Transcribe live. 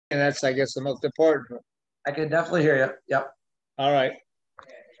that's, I guess, the most important. I can definitely hear you. Yep. All right.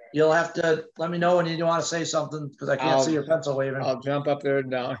 You'll have to let me know when you want to say something because I can't see your pencil waving. I'll jump up there and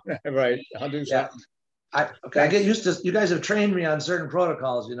down. Right. I'll do something. I get used to, you guys have trained me on certain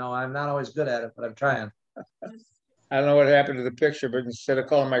protocols, you know, I'm not always good at it, but I'm trying. I don't know what happened to the picture, but instead of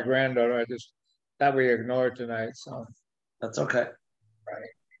calling my granddaughter, I just thought we ignored tonight. So that's okay.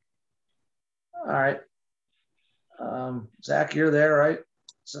 All right. Zach, you're there, right?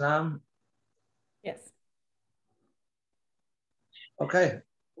 Sanam? Yes. Okay.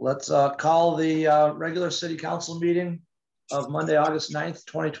 Let's call the regular city council meeting of Monday, August 9th,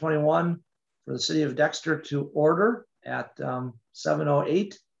 2021 for the city of Dexter to order at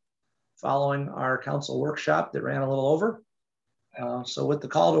 7:08 following our council workshop that ran a little over. So with the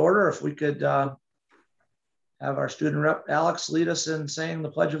call to order, if we could have our student rep Alex lead us in saying the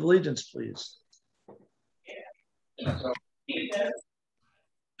Pledge of Allegiance, please.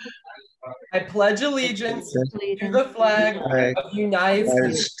 I pledge allegiance to the flag of the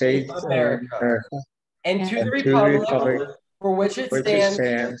United States of America and to the republic for which it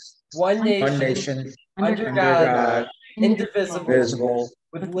stands, one nation, under God, indivisible,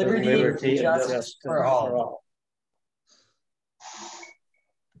 with liberty and justice for all.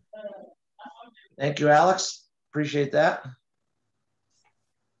 Thank you, Alex. Appreciate that.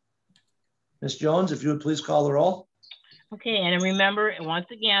 Ms. Jones, if you would please call the roll. Okay, and remember, once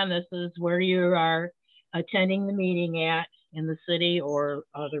again, this is where you are attending the meeting at in the city or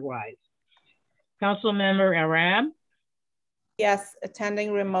otherwise. Councilmember Arab? Yes,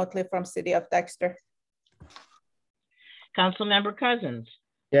 attending remotely from city of Dexter. Councilmember Cousins?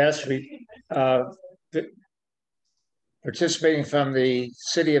 Yes, we participating from the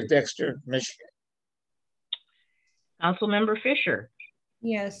city of Dexter, Michigan. Councilmember Fisher?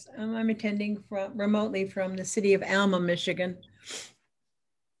 Yes, I'm attending remotely from the city of Alma, Michigan.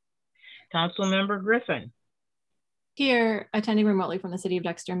 Councilmember Griffin? Here, attending remotely from the city of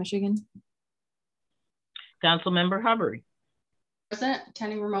Dexter, Michigan. Councilmember Hubbard? Present,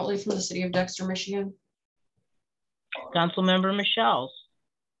 attending remotely from the city of Dexter, Michigan. Councilmember Michelle?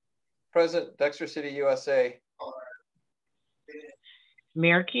 Present, Dexter City, USA.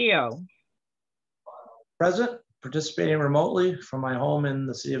 Mayor Keough? Present, participating remotely from my home in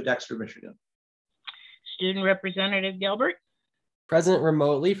the city of Dexter, Michigan. Student Representative Gilbert? Present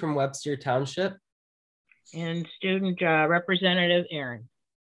remotely from Webster Township. And Student Representative Aaron?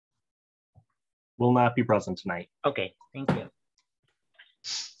 Will not be present tonight. Okay, thank you.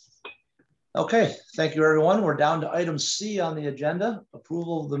 Okay, thank you everyone. We're down to item C on the agenda,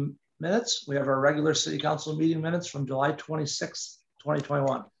 approval of the minutes. We have our regular city council meeting minutes from July 26th,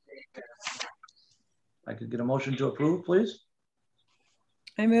 2021. I could get a motion to approve, please.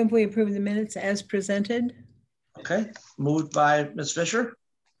 I move we approve the minutes as presented. Okay, moved by Ms. Fisher.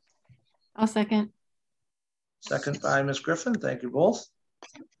 I'll second. Second by Ms. Griffin. Thank you both.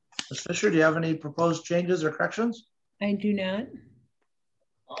 Ms. Fisher, do you have any proposed changes or corrections? I do not.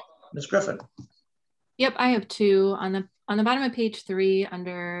 Ms. Griffin. Yep, I have two. On the bottom of page 3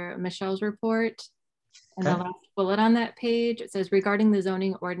 under Michelle's report, and the last bullet on that page, it says regarding the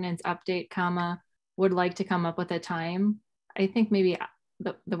zoning ordinance update, comma, would like to come up with a time. I think maybe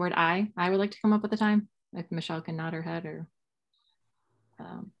the word I would like to come up with a time. If Michelle can nod her head, or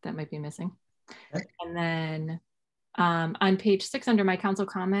that might be missing. Okay. And then on page 6 under my council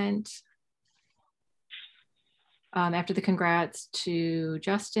comment, after the congrats to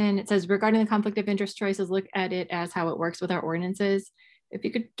Justin, it says regarding the conflict of interest choices, look at it as how it works with our ordinances. If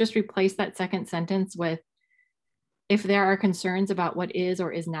you could just replace that second sentence with, if there are concerns about what is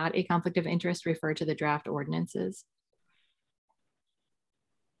or is not a conflict of interest, refer to the draft ordinances.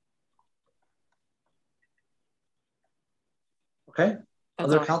 Okay,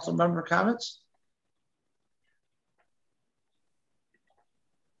 other council member comments?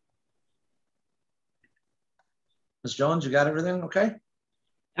 Ms. Jones, you got everything okay?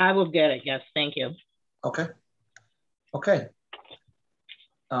 I will get it, yes, thank you. Okay, okay.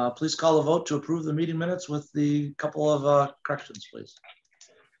 Please call the vote to approve the meeting minutes with the couple of corrections, please.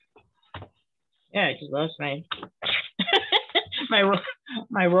 Yeah, I just lost my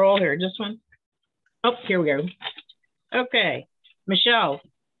my roll here. Just one. Oh, here we go. Okay, Michelle.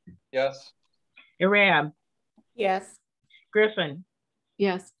 Yes. Arab. Yes. Griffin.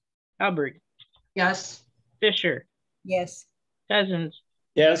 Yes. Hubbard. Yes. Fisher. Yes. Cousins.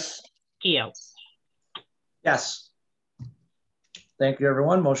 Yes. Keough. Yes. Thank you,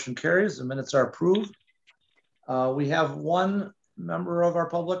 everyone. Motion carries. The minutes are approved. We have one member of our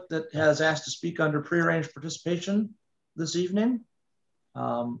public that has asked to speak under prearranged participation this evening.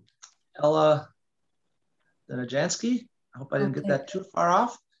 Ella Danajansky. I hope I didn't get that too far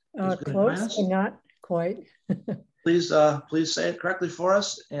off. Close, but not quite. Please say it correctly for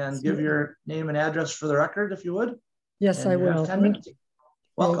us and give your name and address for the record, if you would. Yes, I will. Thank you.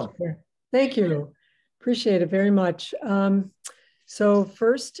 Welcome. Thank you. Appreciate it very much. So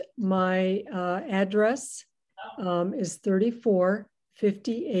first, my address is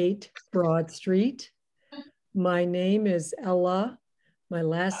 3458 Broad Street. My name is Ella. My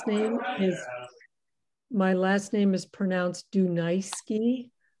last name is pronounced Dunaisky,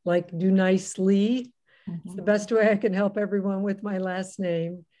 like do nicely. It's the best way I can help everyone with my last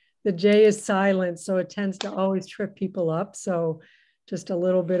name. The J is silent, so it tends to always trip people up. So just a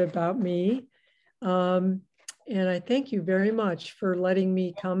little bit about me. And I thank you very much for letting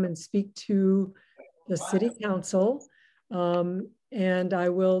me come and speak to the City Council. And I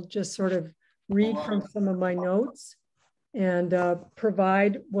will just sort of read from some of my notes and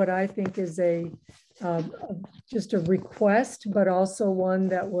provide what I think is just a request, but also one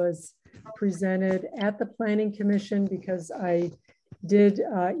that was presented at the Planning Commission, because I did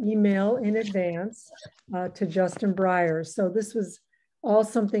email in advance to Justin Breyer. So this was all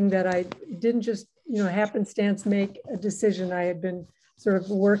something that I didn't just, happenstance make a decision. I had been sort of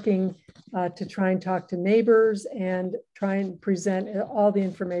working to try and talk to neighbors and try and present all the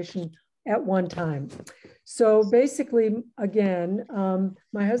information at one time. So basically, again,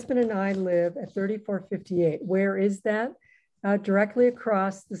 my husband and I live at 3458. Where is that? Directly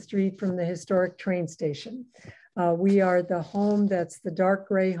across the street from the historic train station. We are the home that's the dark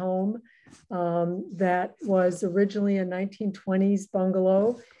gray home that was originally a 1920s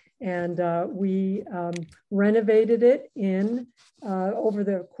bungalow. And we renovated it over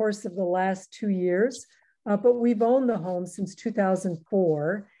the course of the last 2 years. But we've owned the home since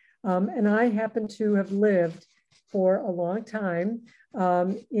 2004. And I happen to have lived for a long time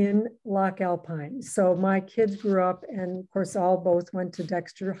in Loch Alpine. So my kids grew up, and of course, both went to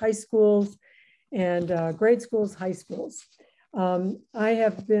Dexter high schools and grade schools, high schools. I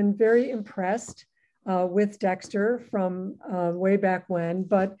have been very impressed with Dexter from way back when,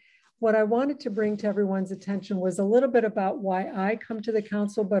 but what I wanted to bring to everyone's attention was a little bit about why I come to the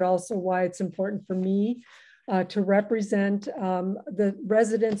council, but also why it's important for me to represent the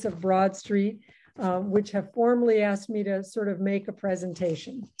residents of Broad Street, which have formally asked me to sort of make a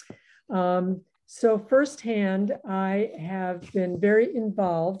presentation. So firsthand, I have been very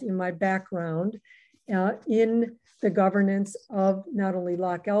involved in my background in the governance of not only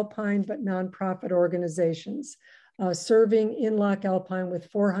Loch Alpine, but nonprofit organizations, serving in Loch Alpine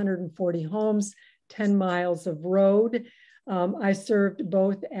with 440 homes, 10 miles of road. I served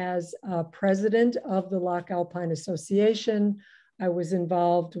both as president of the Loch Alpine Association. I was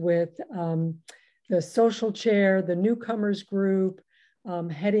involved with the social chair, the newcomers group,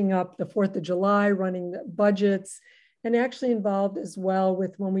 heading up the 4th of July, running the budgets, and actually involved as well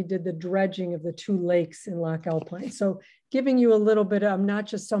with when we did the dredging of the 2 lakes in Loch Alpine. So giving you a little bit, I'm not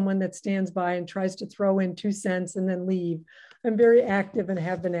just someone that stands by and tries to throw in 2 cents and then leave. I'm very active and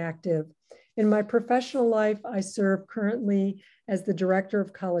have been active. In my professional life, I serve currently as the director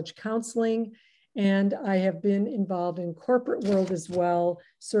of college counseling, and I have been involved in corporate world as well,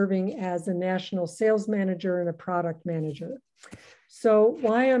 serving as a national sales manager and a product manager. So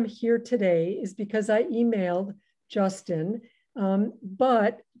why I'm here today is because I emailed Justin,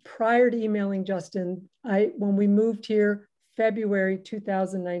 but prior to emailing Justin, when we moved here, February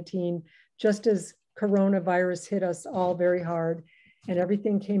 2019, just as coronavirus hit us all very hard and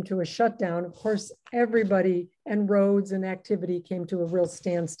everything came to a shutdown, of course, everybody and roads and activity came to a real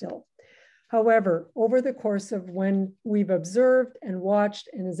standstill. However, over the course of when we've observed and watched,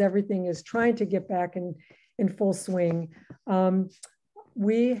 and as everything is trying to get back in full swing,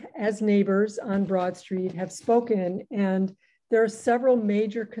 we as neighbors on Broad Street have spoken, and there are several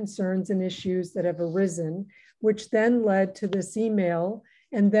major concerns and issues that have arisen, which then led to this email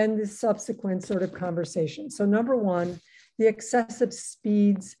and then this subsequent sort of conversation. So number one, the excessive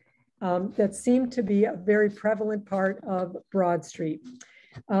speeds that seem to be a very prevalent part of Broad Street.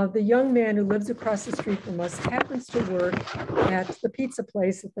 The young man who lives across the street from us happens to work at the pizza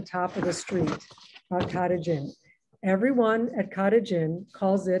place at the top of the street, Cottage Inn. Everyone at Cottage Inn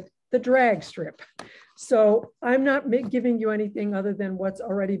calls it the drag strip. So I'm not giving you anything other than what's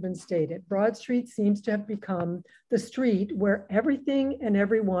already been stated. Broad Street seems to have become the street where everything and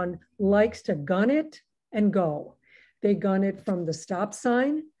everyone likes to gun it and go. They gun it from the stop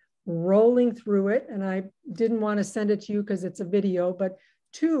sign, rolling through it. And I didn't want to send it to you because it's a video, but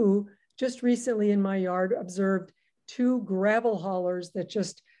just recently in my yard, observed 2 gravel haulers that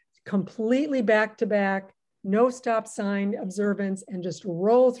just completely back to back, no stop sign observance, and just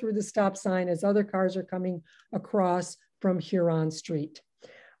roll through the stop sign as other cars are coming across from Huron Street.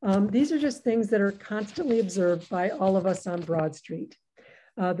 These are just things that are constantly observed by all of us on Broad Street.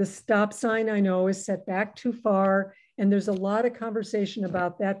 The stop sign I know is set back too far, and there's a lot of conversation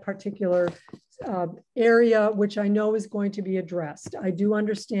about that particular area, which I know is going to be addressed. I do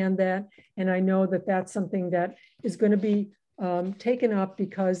understand that, and I know that that's something that is going to be taken up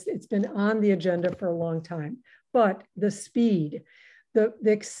because it's been on the agenda for a long time. But the speed, the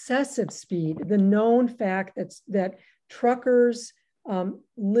excessive speed, the known fact that truckers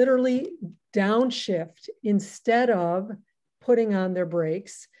literally downshift instead of putting on their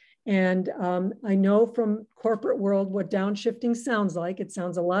brakes. And I know from corporate world what downshifting sounds like. It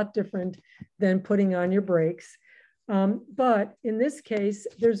sounds a lot different than putting on your brakes. But in this case,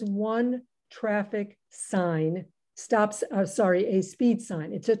 there's one traffic sign, a speed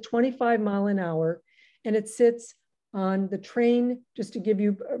sign. It's a 25 mile an hour, and it sits on the train, just to give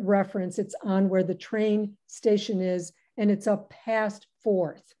you a reference, it's on where the train station is, and it's up past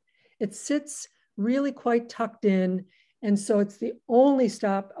 4th. It sits really quite tucked in, and so it's the only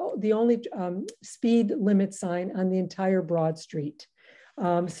speed limit sign on the entire Broad Street.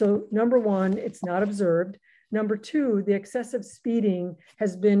 So number one, it's not observed. Number two, the excessive speeding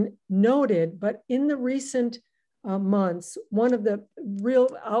has been noted, but in the recent months, one of the real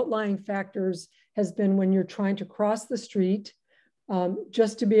outlying factors has been when you're trying to cross the street,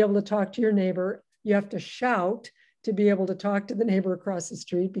 just to be able to talk to your neighbor, you have to shout to be able to talk to the neighbor across the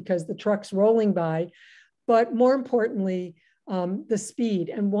street because the truck's rolling by. But more importantly, the speed.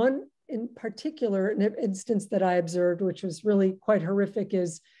 And one in particular, an instance that I observed, which was really quite horrific,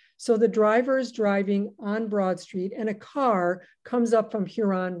 is so the driver is driving on Broad Street and a car comes up from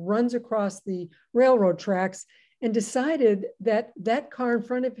Huron, runs across the railroad tracks, and decided that that car in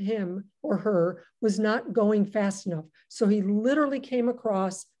front of him or her was not going fast enough. So he literally came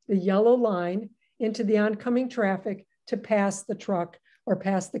across the yellow line into the oncoming traffic to pass the truck, or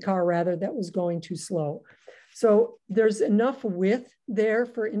pass the car rather, that was going too slow. So there's enough width there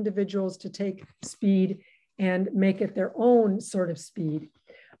for individuals to take speed and make it their own sort of speed.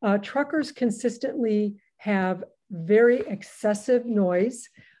 Truckers consistently have very excessive noise,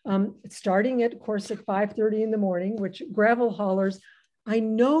 starting at, of course, at 5:30 in the morning, which gravel haulers, I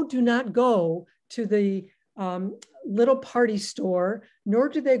know, do not go to the little party store, nor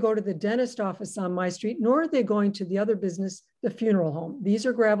do they go to the dentist office on my street, nor are they going to the other business, the funeral home. These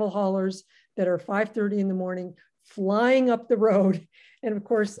are gravel haulers that are 5:30 in the morning flying up the road. And of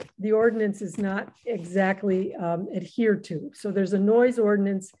course, the ordinance is not exactly adhered to. So there's a noise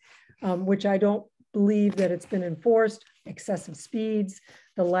ordinance, which I don't believe that it's been enforced, excessive speeds,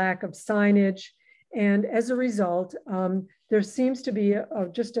 the lack of signage. And as a result, there seems to be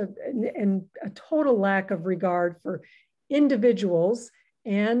just a total lack of regard for individuals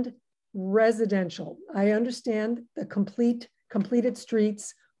and residential. I understand the completed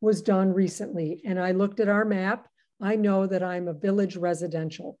streets was done recently, and I looked at our map. I know that I'm a village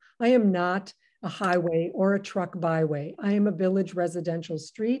residential. I am not a highway or a truck byway. I am a village residential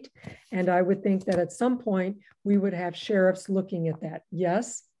street, and I would think that at some point we would have sheriffs looking at that.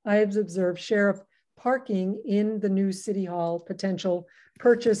 Yes, I have observed sheriff parking in the new city hall potential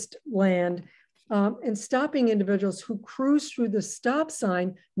purchased land, and stopping individuals who cruise through the stop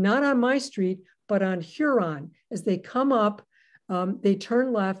sign, not on my street, but on Huron. As they come up, they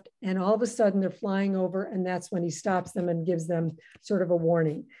turn left, and all of a sudden they're flying over, and that's when he stops them and gives them sort of a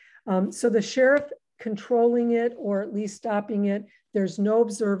warning. So the sheriff controlling it, or at least stopping it, there's no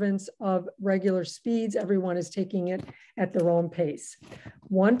observance of regular speeds. Everyone is taking it at their own pace.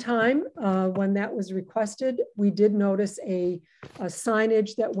 One time when that was requested, we did notice a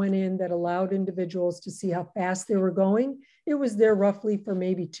signage that went in that allowed individuals to see how fast they were going. It was there roughly for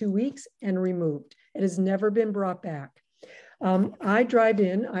maybe 2 weeks and removed. It has never been brought back. I drive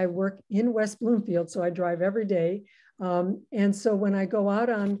in, I work in West Bloomfield, so I drive every day. And so when I go out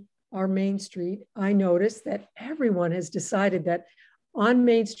on our main street, I notice that everyone has decided that on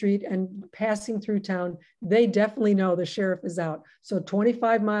Main Street and passing through town, they definitely know the sheriff is out. So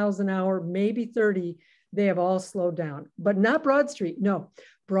 25 miles an hour, maybe 30, they have all slowed down, but not Broad Street. No,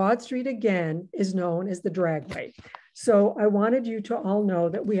 Broad Street again is known as the dragway. So I wanted you to all know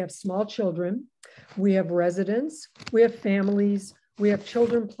that we have small children, we have residents, we have families, we have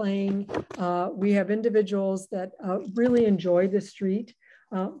children playing, we have individuals that really enjoy the street.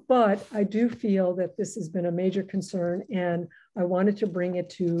 But I do feel that this has been a major concern, and I wanted to bring it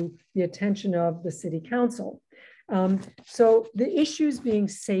to the attention of the City Council. So the issues being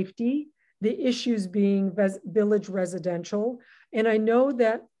safety, the issues being village residential, and I know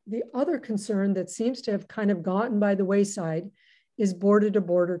that the other concern that seems to have kind of gotten by the wayside is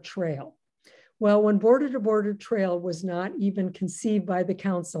border-to-border trail. Well, when Border to Border Trail was not even conceived by the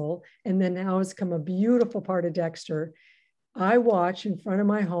council, and then now has become a beautiful part of Dexter, I watch in front of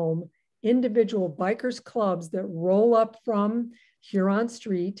my home individual bikers clubs that roll up from Huron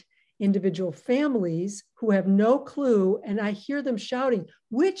Street, individual families who have no clue, and I hear them shouting,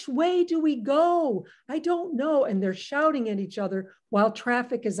 "Which way do we go? I don't know." And they're shouting at each other while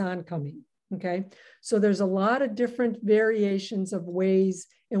traffic is oncoming, okay? So there's a lot of different variations of ways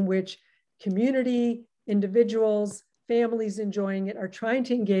in which community, individuals, families enjoying it are trying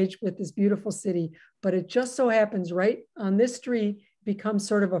to engage with this beautiful city, but it just so happens right on this street becomes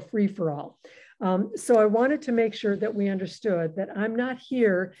sort of a free-for-all. So I wanted to make sure that we understood that I'm not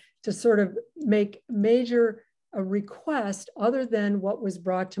here to sort of make major request other than what was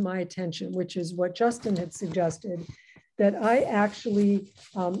brought to my attention, which is what Justin had suggested, that I actually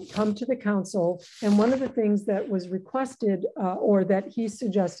come to the council. And one of the things that was requested or that he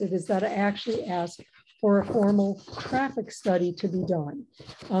suggested is that I actually ask for a formal traffic study to be done.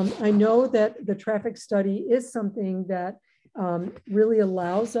 I know that the traffic study is something that really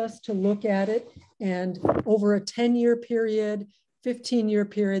allows us to look at it, and over a 10-year period, 15-year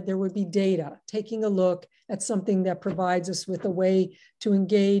period, there would be data taking a look at something that provides us with a way to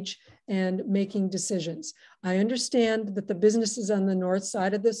engage and making decisions. I understand that the businesses on the north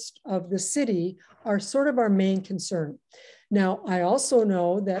side of the city are sort of our main concern. Now, I also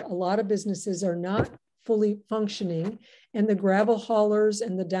know that a lot of businesses are not fully functioning, and the gravel haulers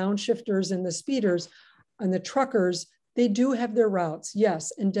and the downshifters and the speeders and the truckers, they do have their routes,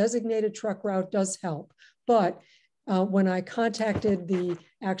 yes, and designated truck route does help. But when I contacted the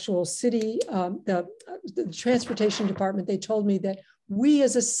actual city, the transportation department, they told me that we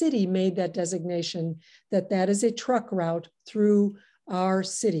as a city made that designation, that is a truck route through our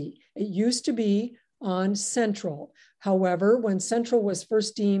city. It used to be on Central. However, when Central was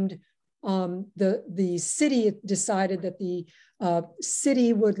first deemed, the city decided that the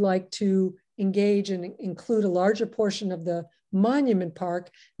city would like to engage and include a larger portion of the Monument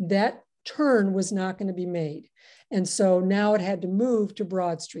Park. That turn was not going to be made. And so now it had to move to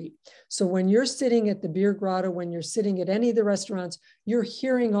Broad Street. So when you're sitting at the Beer Grotto, when you're sitting at any of the restaurants, you're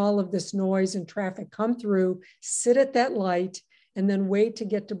hearing all of this noise and traffic come through, sit at that light, and then wait to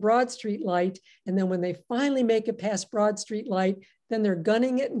get to Broad Street light. And then when they finally make it past Broad Street light, then they're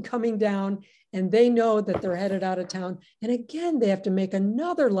gunning it and coming down, and they know that they're headed out of town. And again, they have to make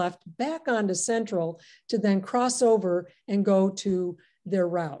another left back onto Central to then cross over and go to their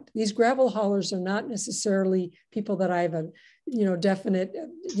route. These gravel haulers are not necessarily people that I have a, definite,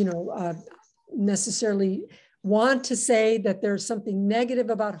 necessarily want to say that there's something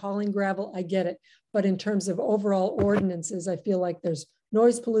negative about hauling gravel. I get it. But in terms of overall ordinances, I feel like there's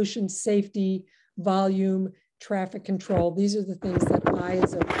noise pollution, safety, volume, traffic control. These are the things that I,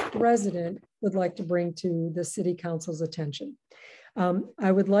 as a resident, would like to bring to the city council's attention.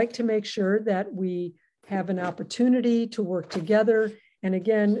 I would like to make sure that we have an opportunity to work together. And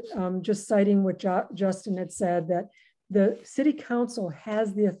again, just citing what Justin had said, that the city council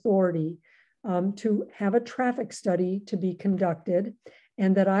has the authority to have a traffic study to be conducted,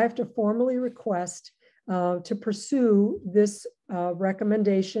 and that I have to formally request to pursue this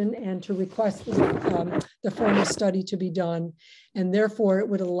recommendation and to request the formal study to be done. And therefore, it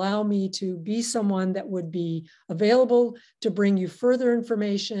would allow me to be someone that would be available to bring you further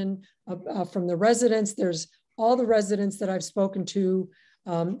information from the residents. There's all the residents that I've spoken to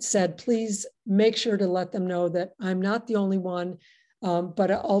said, please make sure to let them know that I'm not the only one,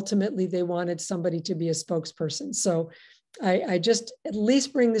 but ultimately they wanted somebody to be a spokesperson. So I just at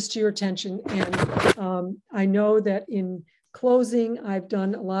least bring this to your attention. And I know that in closing, I've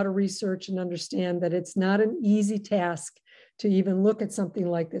done a lot of research and understand that it's not an easy task to even look at something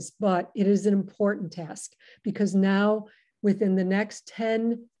like this, but it is an important task, because now within the next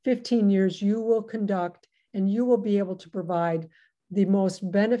 10, 15 years, you will conduct and you will be able to provide the most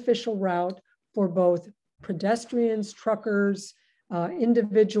beneficial route for both pedestrians, truckers,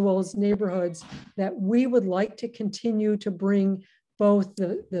 individuals, neighborhoods, that we would like to continue to bring both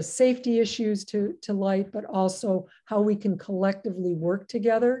the safety issues to light, but also how we can collectively work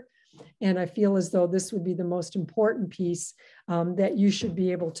together. And I feel as though this would be the most important piece that you should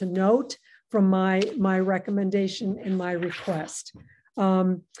be able to note from my recommendation and my request.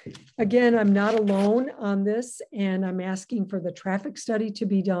 Again, I'm not alone on this, and I'm asking for the traffic study to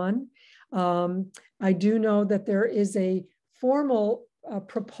be done. I do know that there is a formal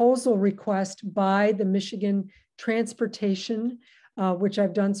proposal request by the Michigan Transportation, which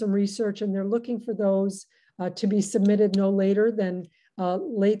I've done some research, and they're looking for those to be submitted no later than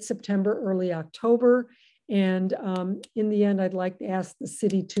late September, early October. And in the end, I'd like to ask the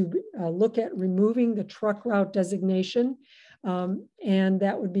city to look at removing the truck route designation. And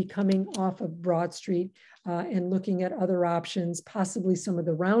that would be coming off of Broad Street and looking at other options, possibly some of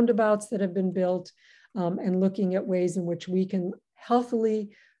the roundabouts that have been built, and looking at ways in which we can healthily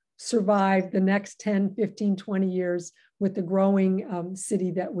survive the next 10, 15, 20 years with the growing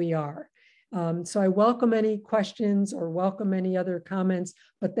city that we are. So I welcome any questions or welcome any other comments,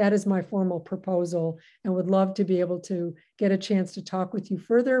 but that is my formal proposal and would love to be able to get a chance to talk with you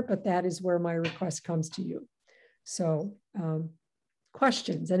further, but that is where my request comes to you. So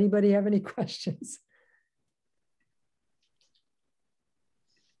questions, anybody have any questions?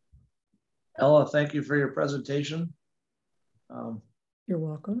 Ella, thank you for your presentation. You're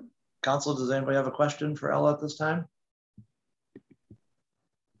welcome. Council, does anybody have a question for Ella at this time?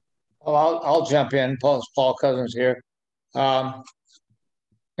 Well, I'll jump in. Paul Cousins here.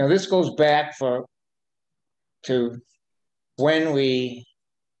 This goes back to when we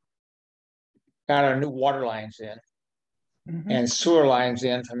got our new water lines in and sewer lines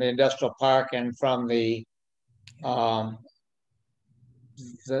in from the industrial park and from the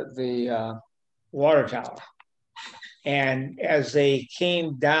water tower. And as they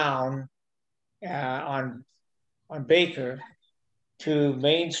came down on Baker to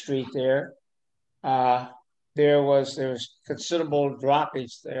Main Street there was considerable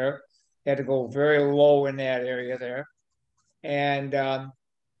droppage there. Had to go very low in that area there. And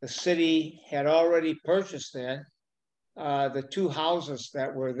the city had already purchased then the two houses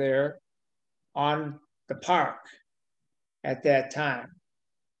that were there on the park at that time.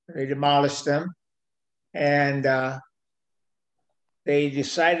 They demolished them, and they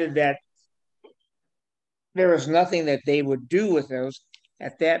decided that there was nothing that they would do with those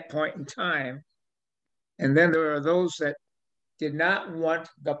at that point in time. And then there are those that did not want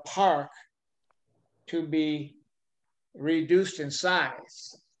the park to be reduced in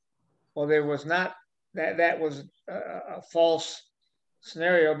size. Well, there was not, that was a false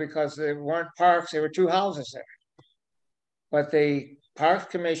scenario because they weren't parks, there were two houses there. But the Parks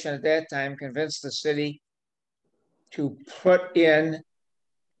Commission at that time convinced the city to put in,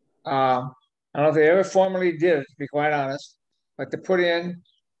 I don't know if they ever formally did it, to be quite honest, but to put in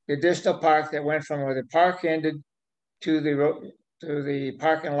the additional park that went from where the park ended to the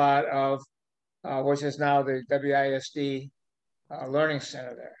parking lot of, which is now the WISD Learning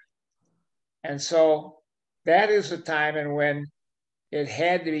Center there. And so that is the time and when it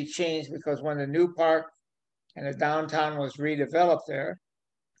had to be changed, because when the new park and the downtown was redeveloped there,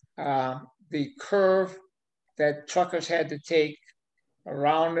 the curve that truckers had to take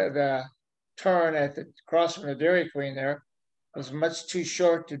around the turn at the cross from the Dairy Queen there was much too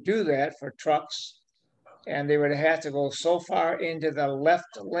short to do that for trucks. And they would have to go so far into the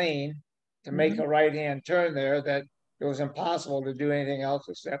left lane to make a right-hand turn there that it was impossible to do anything else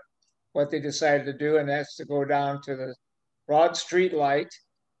except what they decided to do, and that's to go down to the Broad Street light,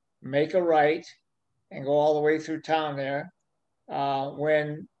 make a right, and go all the way through town there,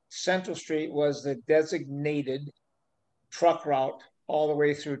 when Central Street was the designated truck route all the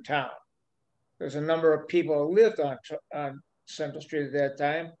way through town. There's a number of people who lived on Central Street at that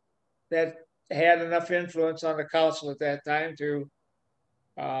time that had enough influence on the council at that time to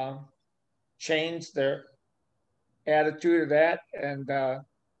change their attitude of that, and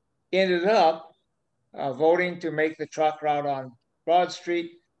ended up voting to make the truck route on Broad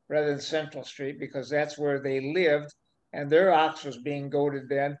Street rather than Central Street, because that's where they lived and their ox was being goaded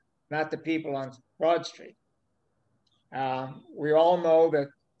then, not the people on Broad Street. We all know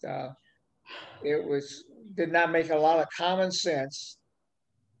that it did not make a lot of common sense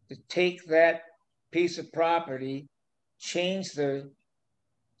to take that piece of property, change the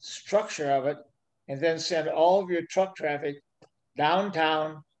structure of it, and then send all of your truck traffic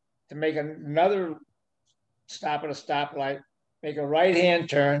downtown to make another stop at a stoplight, make a right-hand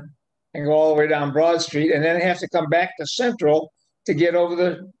turn, and go all the way down Broad Street, and then have to come back to Central to get over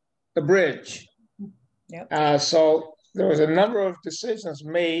the bridge. Yep. So there was a number of decisions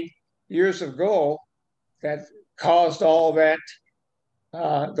made years ago that caused all that,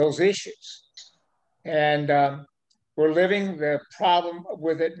 those issues. And we're living the problem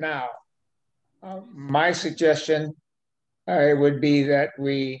with it now. My suggestion would be that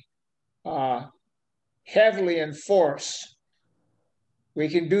we heavily enforce, we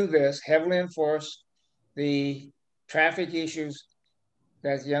can do this, heavily enforce the traffic issues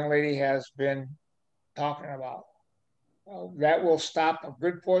that the young lady has been talking about. That will stop a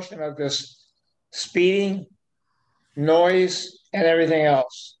good portion of this speeding, noise, and everything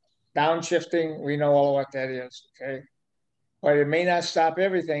else. Downshifting, we know all what that is, okay? but it may not stop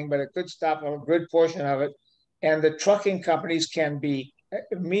everything, but it could stop a good portion of it. And the trucking companies can be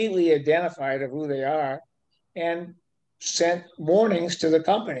immediately identified of who they are and sent warnings to the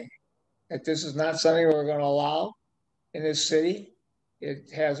company that this is not something we're going to allow in this city.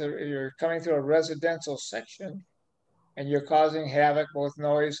 You're coming through a residential section and you're causing havoc, both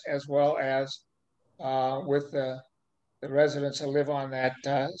noise as well as with the residents that live on that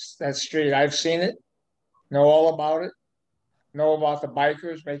street. I've seen it, know all about it, know about the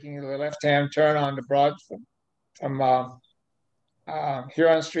bikers making the left-hand turn on the Broad from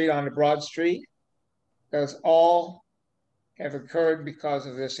Huron Street on the Broad Street. Those all have occurred because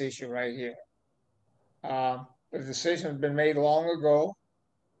of this issue right here. The decision has been made long ago.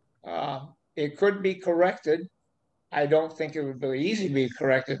 It could be corrected. I don't think it would be easy to be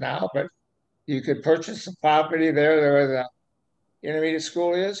corrected now, but you could purchase the property there where the intermediate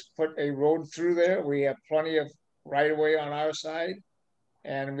school is, put a road through there. We have plenty of right of way on our side,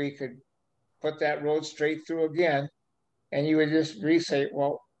 and we could put that road straight through again. And you would just re-say,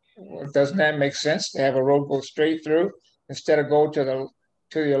 well, doesn't that make sense to have a road go straight through instead of go to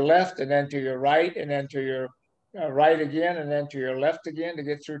your left and then to your right and then to your right again and then to your left again to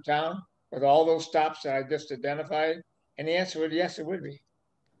get through town with all those stops that I just identified? And the answer would, yes, it would be.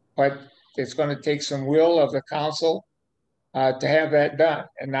 But it's going to take some will of the council to have that done.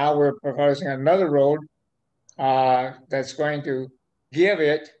 And now we're proposing another road that's going to give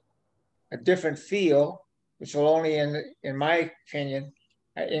it a different feel, which will only, in my opinion,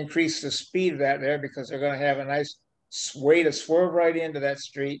 increase the speed of that there, because they're going to have a nice way to swerve right into that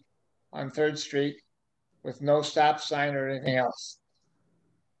street on 3rd Street with no stop sign or anything else.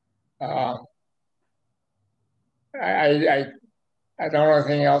 I don't know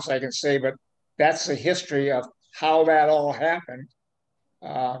anything else I can say, but that's the history of how that all happened.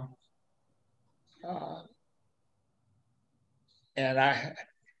 And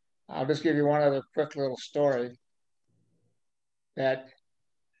I'll just give you one other quick little story that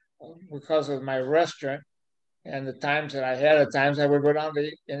because of my restaurant and the times that I had at times, I would go down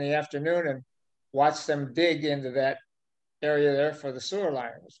in the afternoon and watch them dig into that area there for the sewer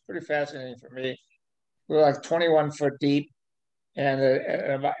line. It was pretty fascinating for me. We were like 21 foot deep, and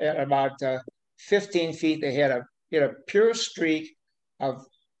at about 15 feet, they had a pure streak of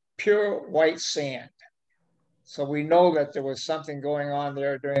pure white sand. So we know that there was something going on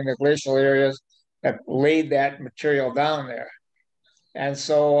there during the glacial areas that laid that material down there. And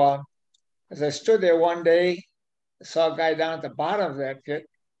so as I stood there one day, I saw a guy down at the bottom of that pit,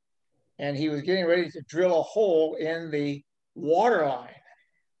 and he was getting ready to drill a hole in the water line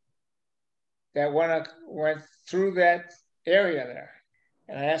that went through that area there.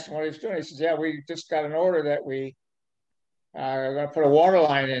 And I asked him what he was doing. He says, yeah, we just got an order that we are going to put a water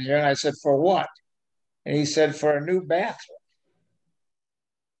line in here. And I said, for what? And he said, for a new bathroom.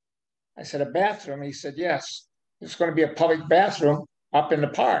 I said, a bathroom? He said, yes, it's going to be a public bathroom up in the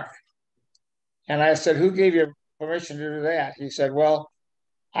park. And I said, who gave you permission to do that? He said, well,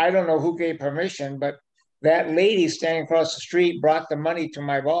 I don't know who gave permission, but that lady standing across the street brought the money to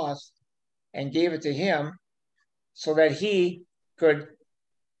my boss and gave it to him so that he could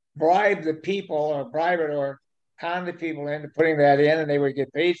bribe the people or con the people into putting that in, and they would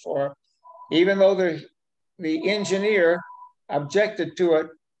get paid for it. Even though the engineer objected to it,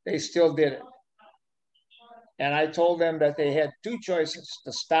 they still did it. And I told them that they had two choices: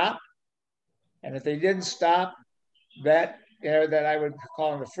 to stop, and if they didn't stop, that I would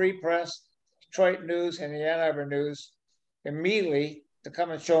call them the Free Press, Detroit News, and the Ann Arbor News immediately to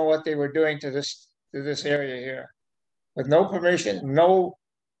come and show what they were doing to this area here, with no permission, no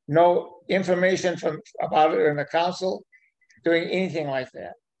information about it in the council, doing anything like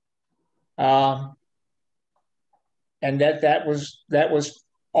that. And that was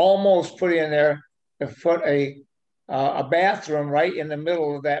almost put in there to put a bathroom right in the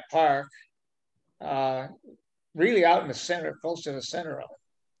middle of that park, really out in the center, close to the center of it.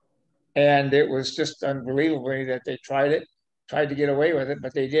 And it was just unbelievable that they tried to get away with it,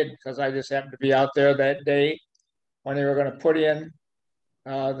 but they did, because I just happened to be out there that day when they were going to put in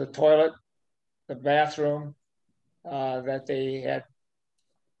the toilet, the bathroom that they had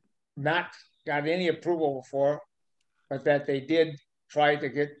not got any approval for, but that they did try to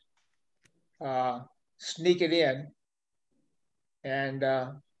get sneak it in. And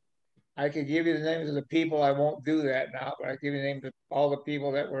I could give you the names of the people. I won't do that now, but I give you the names of all the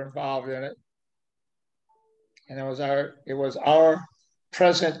people that were involved in it. And it was our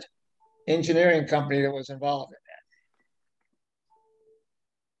present engineering company that was involved in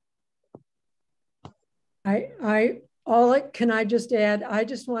I Can I just add, I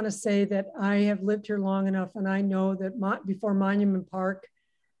just want to say that I have lived here long enough, and I know that before Monument Park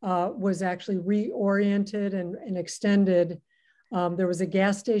was actually reoriented and extended, there was a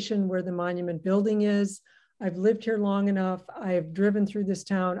gas station where the Monument building is. I've lived here long enough. I have driven through this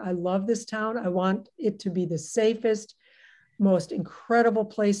town. I love this town. I want it to be the safest, most incredible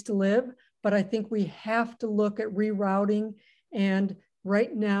place to live. But I think we have to look at rerouting. And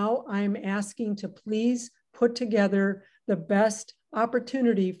right now, I'm asking to please put together the best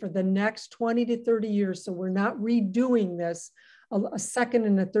opportunity for the next 20 to 30 years. So we're not redoing this a second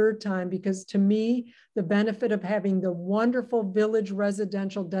and a third time, because to me, the benefit of having the wonderful village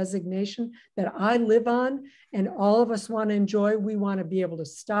residential designation that I live on and all of us want to enjoy, we want to be able to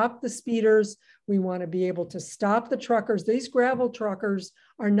stop the speeders. We want to be able to stop the truckers. These gravel truckers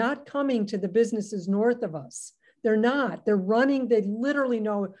are not coming to the businesses north of us. They're not. They're running. They literally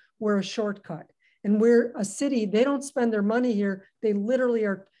know we're a shortcut. And we're a city. They don't spend their money here. They literally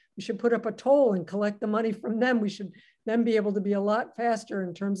are. We should put up a toll and collect the money from them. We should then be able to be a lot faster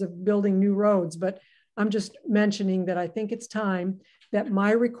in terms of building new roads. But I'm just mentioning that I think it's time that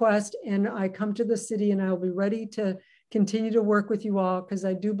my request, and I come to the city and I'll be ready to continue to work with you all, because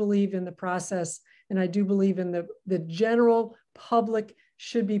I do believe in the process and I do believe in the general public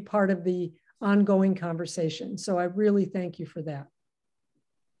should be part of the ongoing conversation. So I really thank you for that.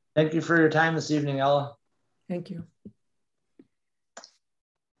 Thank you for your time this evening, Ella. Thank you.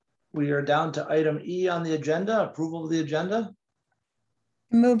 We are down to item E on the agenda, approval of the agenda.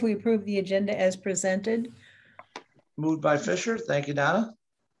 Move we approve the agenda as presented. Moved by Fisher. Thank you, Donna.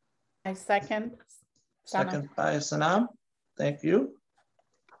 I second. Second by Sanam. Thank you.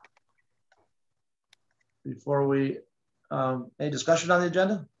 Before we, any discussion on the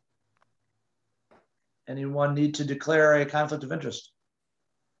agenda? Anyone need to declare a conflict of interest?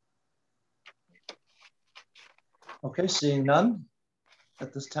 Okay, seeing none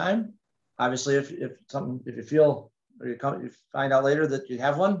at this time. Obviously, if you feel or you find out later that you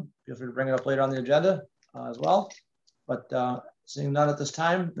have one, feel free to bring it up later on the agenda as well. But seeing none at this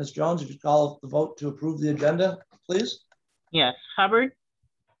time, Ms. Jones, if you call the vote to approve the agenda, please. Yes. Hubbard?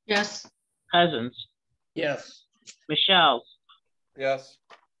 Yes. Cousins? Yes. Michelle? Yes.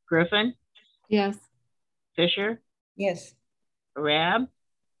 Griffin? Yes. Fisher? Yes. Rab?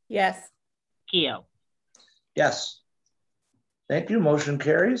 Yes. Keo? Yes. Thank you. Motion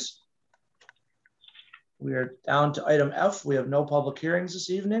carries. We are down to item F. We have no public hearings this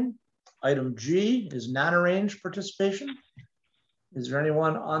evening. Item G is non-arranged participation. Is there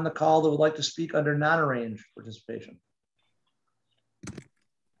anyone on the call that would like to speak under non-arranged participation?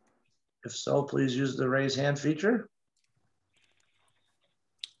 If so, please use the raise hand feature.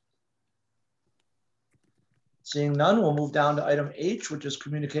 Seeing none, we'll move down to item H, which is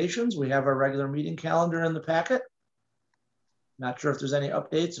communications. We have our regular meeting calendar in the packet. Not sure if there's any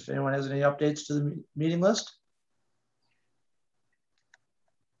updates, if anyone has any updates to the meeting list.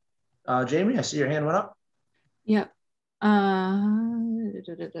 Jamie, I see your hand went up. Yep. Page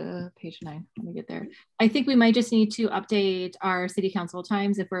 9, let me get there. I think we might just need to update our city council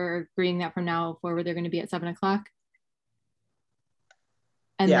times if we're agreeing that from now forward, they're going to be at 7 o'clock.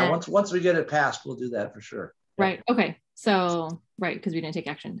 And yeah, then, once we get it passed, we'll do that for sure. Right. Okay. So, right. Because we didn't take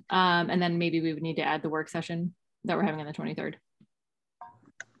action. And then maybe we would need to add the work session that we're having on the 23rd.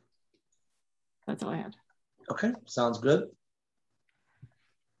 That's all I had. Okay. Sounds good.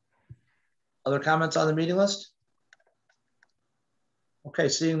 Other comments on the meeting list? Okay.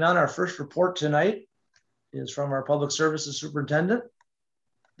 Seeing none, our first report tonight is from our Public Services Superintendent.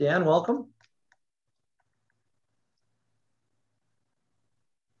 Dan, welcome.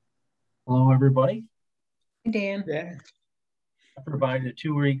 Hello, everybody. Dan. Yeah. I provided a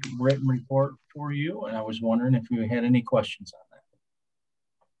 2-week written report for you, and I was wondering if you had any questions on that.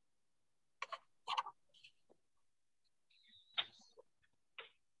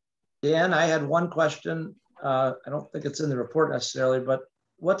 Dan, I had one question. I don't think it's in the report necessarily, but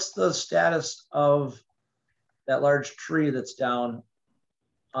what's the status of that large tree that's down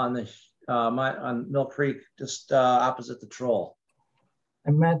on the on Mill Creek, just opposite the troll?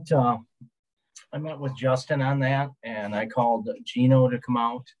 I met with Justin on that, and I called Gino to come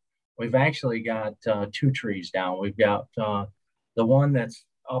out. We've actually got 2 trees down. We've got the one that's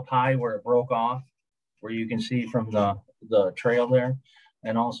up high where it broke off, where you can see from the trail there.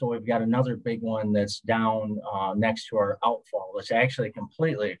 And also we've got another big one that's down next to our outfall. That's actually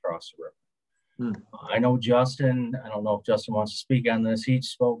completely across the river. I know Justin, I don't know if Justin wants to speak on this. He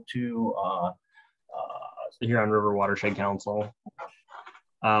spoke to Huron River Watershed Council.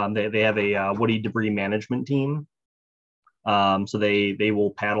 They have a woody debris management team. So they will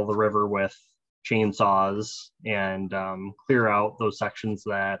paddle the river with chainsaws and clear out those sections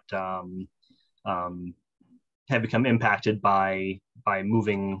that have become impacted by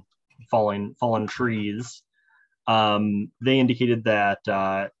moving fallen trees. They indicated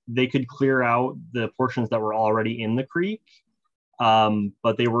that they could clear out the portions that were already in the creek,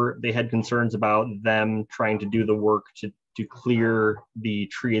 but they had concerns about them trying to do the work to clear the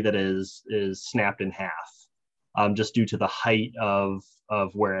tree that is snapped in half, just due to the height of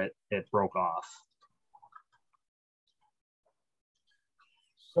where it broke off.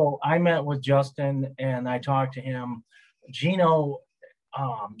 So I met with Justin and I talked to him. Gino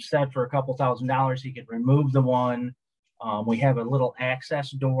said for a couple $1,000s he could remove the one. We have a little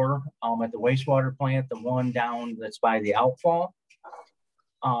access door at the wastewater plant, the one down that's by the outfall.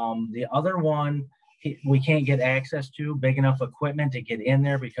 The other one we can't get access to, big enough equipment to get in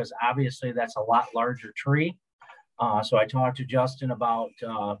there because obviously that's a lot larger tree. So I talked to Justin about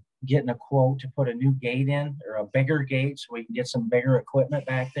getting a quote to put a new gate in, or a bigger gate, so we can get some bigger equipment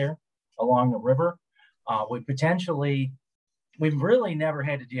back there along the river. We've really never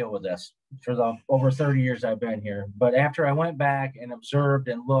had to deal with this for the over 30 years I've been here. But after I went back and observed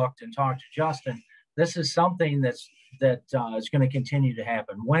and looked and talked to Justin, this is something that is going to continue to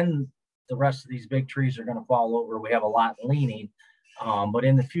happen. When the rest of these big trees are going to fall over, we have a lot leaning. But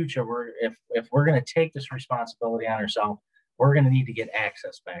in the future, if we're going to take this responsibility on ourselves, we're going to need to get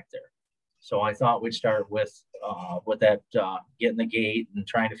access back there. So I thought we'd start with that, getting the gate and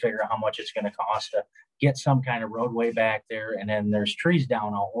trying to figure out how much it's going to cost to get some kind of roadway back there. And then there's trees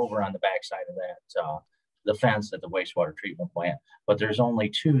down all over on the backside of that, the fence at the wastewater treatment plant. But there's only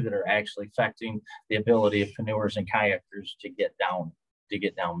 2 that are actually affecting the ability of canoers and kayakers to get down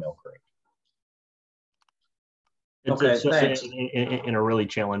Mill Creek. It's in a really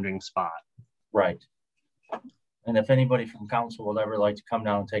challenging spot. Right. And if anybody from council would ever like to come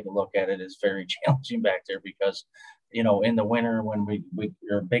down and take a look at it, it's very challenging back there because, you know, in the winter when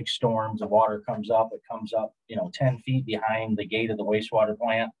there are big storms, the water comes up, 10 feet behind the gate of the wastewater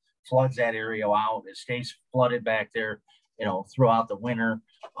plant, floods that area out. It stays flooded back there, you know, throughout the winter.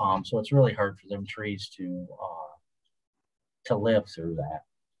 So it's really hard for them trees to live through that.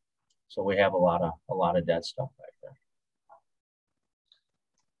 So we have a lot of dead stuff back there.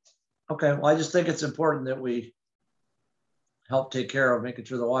 Okay, well, I just think it's important that we help take care of making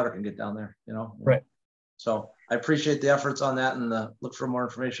sure the water can get down there, you know? Right. So I appreciate the efforts on that and look for more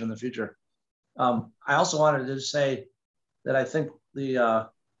information in the future. I also wanted to say that I think the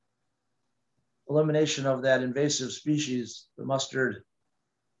elimination of that invasive species, the mustard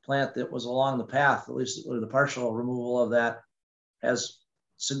plant that was along the path, at least the partial removal of that, has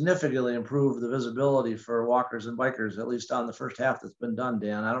significantly improved the visibility for walkers and bikers, at least on the first half that's been done,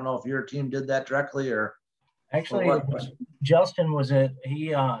 Dan. I don't know if your team did that directly or actually what, Justin was it.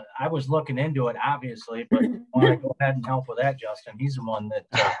 I was looking into it obviously, but I want to go ahead and help with that, Justin. He's the one that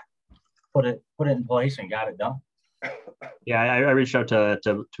put it in place and got it done. Yeah, I reached out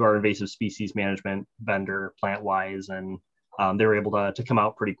to our invasive species management vendor, PlantWise, and they were able to come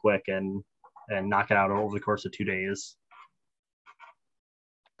out pretty quick and knock it out over the course of 2 days.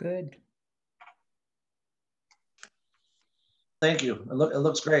 Good. Thank you. It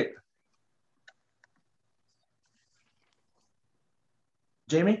looks great.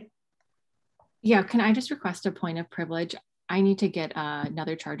 Jamie? Yeah, can I just request a point of privilege? I need to get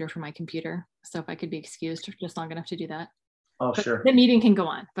another charger for my computer. So if I could be excused for just long enough to do that. Oh, but sure. The meeting can go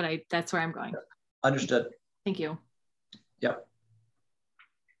on, but that's where I'm going. Understood. Thank you. Yep.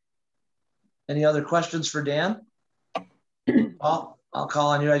 Any other questions for Dan? I'll call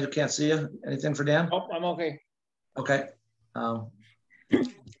on you. I just can't see you. Anything for Dan? Oh, I'm okay. Okay.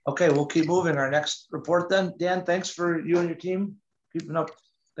 Okay, we'll keep moving. Our next report then. Dan, thanks for you and your team keeping up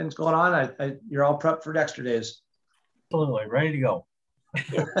things going on. You're all prepped for Dexter Days. Absolutely, ready to go.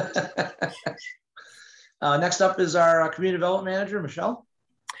 Next up is our Community Development Manager, Michelle.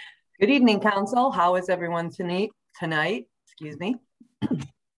 Good evening, Council. How is everyone tonight? Excuse me.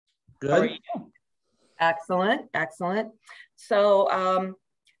 Good. Excellent, excellent. So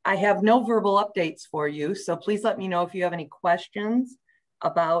I have no verbal updates for you, so please let me know if you have any questions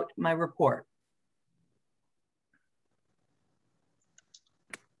about my report.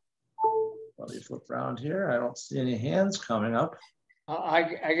 Let me flip around here. I don't see any hands coming up.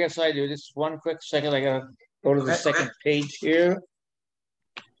 I guess I do. Just one quick second. I gotta go to the second page here.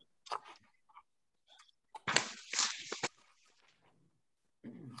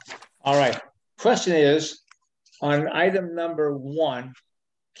 All right. Question is on item number 1,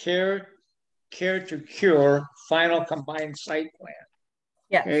 care to cure final combined site plan.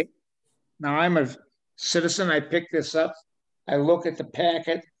 Yes. Okay. Now I'm a citizen. I picked this up. I look at the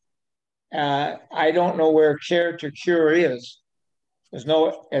packet, I don't know where Character Cure is. There's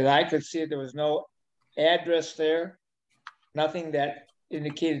no, as I could see it, there was no address there, nothing that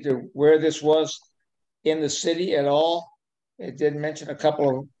indicated to where this was in the city at all. It did mention a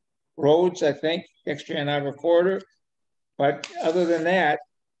couple of roads, I think, Dexter Ann Arbor corridor, but other than that,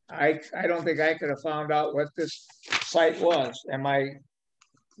 I don't think I could have found out what this site was. Am I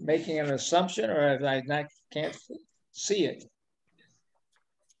making an assumption, or have I can't see it?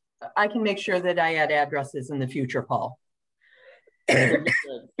 I can make sure that I add addresses in the future, Paul.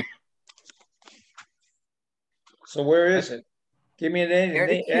 So where is it? Give me an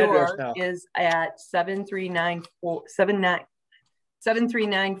address now. Is at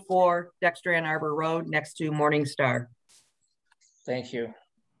 7394 Dexter Ann Arbor Road, next to Morning Star. Thank you.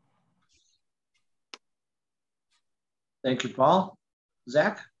 Thank you, Paul.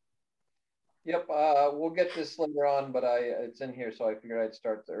 Zach? Yep, we'll get this later on, but it's in here, so I figured I'd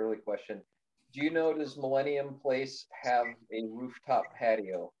start the early question. Do you know, does Millennium Place have a rooftop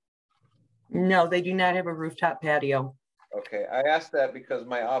patio? No, they do not have a rooftop patio. Okay, I asked that because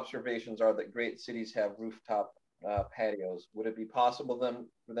my observations are that great cities have rooftop patios. Would it be possible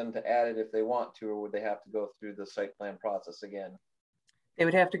for them to add it if they want to, or would they have to go through the site plan process again? They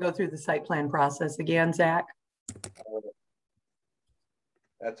would have to go through the site plan process again, Zach.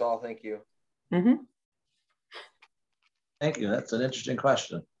 That's all, thank you. Mm-hmm. Thank you, that's an interesting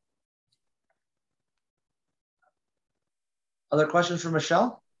question. Other questions for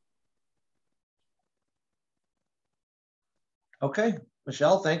Michelle? Okay,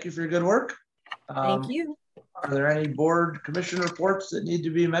 Michelle, thank you for your good work. Thank you. Are there any board commission reports that need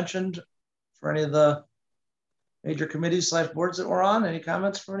to be mentioned for any of the major committees / boards that we're on? Any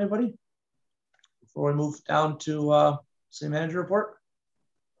comments from anybody before we move down to city manager report?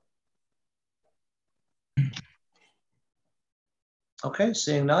 Okay,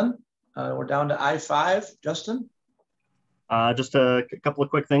 seeing none, we're down to I-5. Justin? Just a couple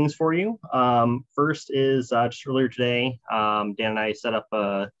of quick things for you. First is just earlier today, Dan and I set up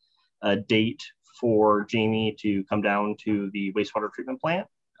a date for Jamie to come down to the wastewater treatment plant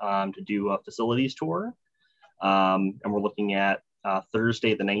to do a facilities tour. And we're looking at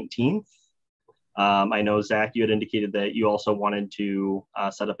Thursday the 19th. I know, Zach, you had indicated that you also wanted to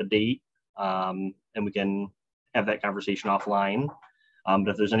set up a date, and we can have that conversation offline. But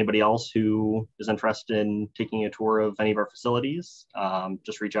if there's anybody else who is interested in taking a tour of any of our facilities,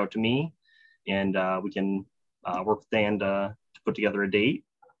 just reach out to me, and we can work with Dan to put together a date.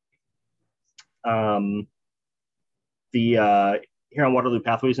 The Huron Waterloo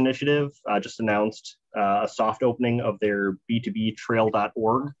Pathways Initiative just announced a soft opening of their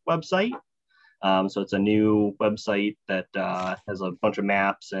b2btrail.org website. So it's a new website that has a bunch of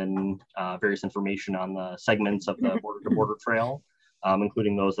maps and various information on the segments of the border-to-border trail,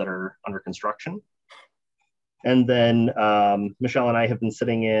 including those that are under construction. And then Michelle and I have been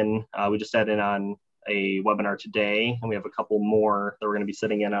sitting in, we just sat in on a webinar today, and we have a couple more that we're going to be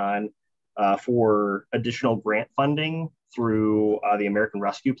sitting in on for additional grant funding through the American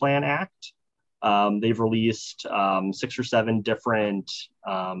Rescue Plan Act. They've released 6 or 7 different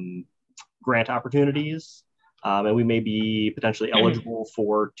grant opportunities, and we may be potentially eligible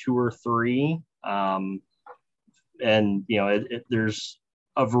for 2 or 3. And you know, there's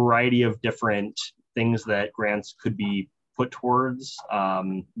a variety of different things that grants could be put towards.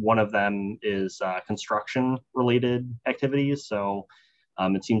 One of them is construction related activities. So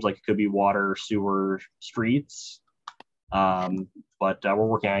it seems like it could be water, sewer, streets. But we're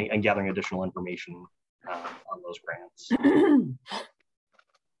working on gathering additional information on those grants.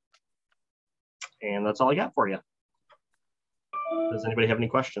 And that's all I got for you. Does anybody have any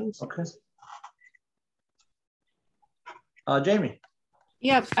questions? Okay. Jamie.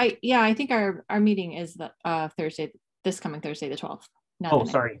 Yeah, I think our meeting is the Thursday, this coming Thursday, the 12th. Oh,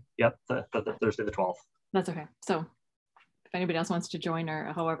 sorry. Yep, the Thursday the 12th. That's okay. So if anybody else wants to join,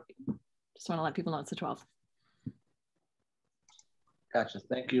 or however, just want to let people know it's the 12th. Gotcha.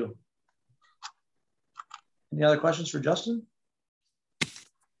 Thank you. Any other questions for Justin?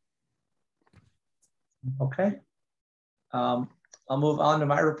 Okay. I'll move on to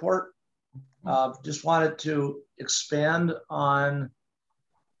my report. Just wanted to expand on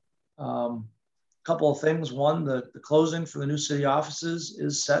a couple of things. One, the closing for the new city offices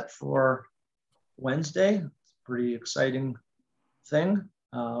is set for Wednesday. It's a pretty exciting thing.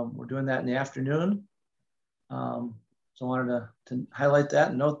 We're doing that in the afternoon. So I wanted to highlight that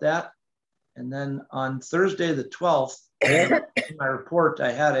and note that. And then on Thursday, the 12th, in my report,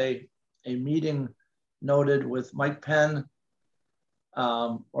 I had a meeting noted with Mike Penn,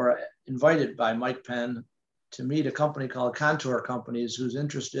 or invited by Mike Penn, to meet a company called Contour Companies, who's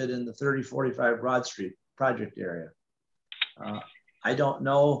interested in the 3045 Broad Street project area. I don't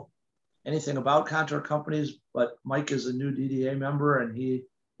know anything about Contour Companies, but Mike is a new DDA member and he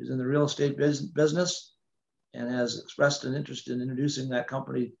is in the real estate business and has expressed an interest in introducing that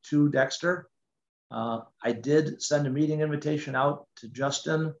company to Dexter. I did send a meeting invitation out to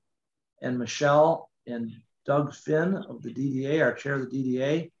Justin and Michelle and Doug Finn of the DDA, our chair of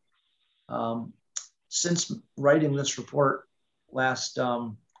the DDA. Since writing this report last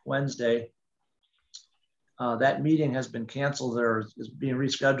Wednesday, that meeting has been canceled or is being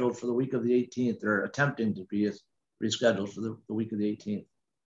rescheduled for the week of the 18th. They're attempting to be rescheduled for the week of the 18th.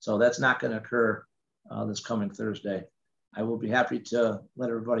 So that's not going to occur this coming Thursday. I will be happy to let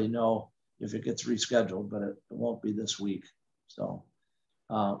everybody know if it gets rescheduled, but it won't be this week. So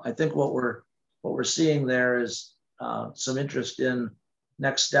I think what we're seeing there is some interest in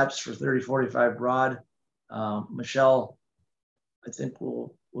next steps for 3045 Broad. Michelle, I think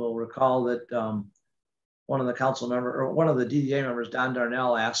will recall that one of the council member or one of the DDA members, Don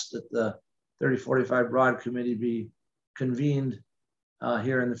Darnell, asked that the 3045 Broad committee be convened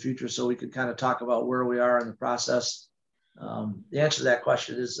here in the future so we could kind of talk about where we are in the process. The answer to that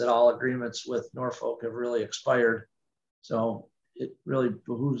question is that all agreements with Norfolk have really expired. So it really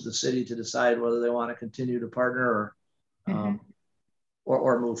behooves the city to decide whether they want to continue to partner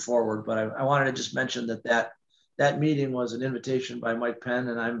or move forward. But I wanted to just mention that meeting was an invitation by Mike Penn,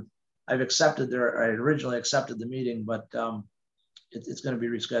 and I originally accepted the meeting, but it's going to be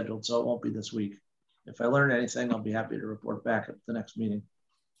rescheduled, so it won't be this week. If I learn anything, I'll be happy to report back at the next meeting.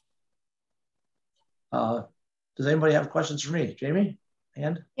 Does anybody have questions for me? Jamie?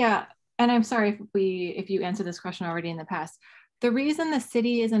 And? Yeah, and I'm sorry if you answered this question already in the past. The reason the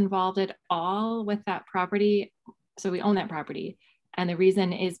city is involved at all with that property, so we own that property, and the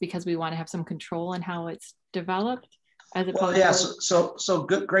reason is because we want to have some control in how it's developed, as opposed to... So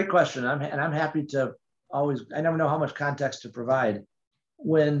good, great question. I'm happy to always. I never know how much context to provide.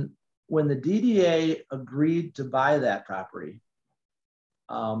 When the DDA agreed to buy that property,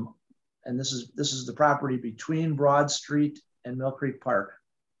 and this is the property between Broad Street and Mill Creek Park.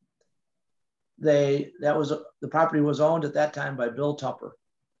 The property was owned at that time by Bill Tupper,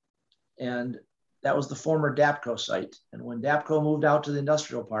 and that was the former DAPCO site. And when DAPCO moved out to the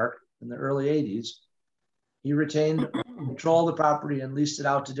industrial park in the early 80s, he retained control of the property and leased it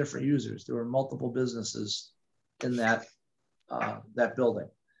out to different users. There were multiple businesses in that building.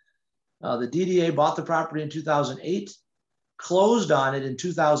 The DDA bought the property in 2008, closed on it in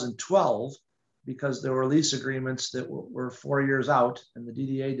 2012 because there were lease agreements that were 4 years out, and the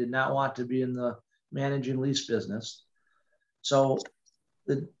DDA did not want to be in the managing lease business. So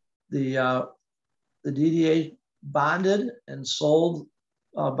the DDA bonded and sold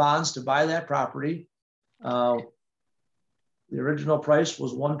bonds to buy that property. The original price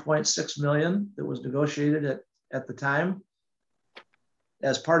was $1.6 million that was negotiated at the time.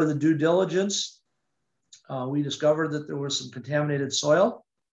 As part of the due diligence, we discovered that there was some contaminated soil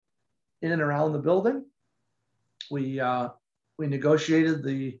in and around the building. We negotiated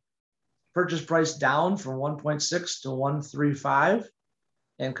the purchase price down from 1.6 to 1.35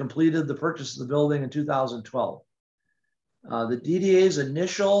 and completed the purchase of the building in 2012. The DDA's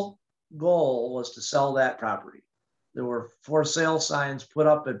initial goal was to sell that property. There were for sale signs put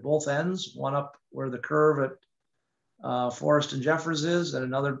up at both ends, one up where the curve at Forest and Jeffers is, and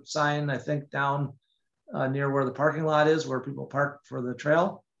another sign, I think, down near where the parking lot is, where people park for the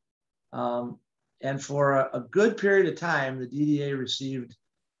trail. And for a good period of time, the DDA received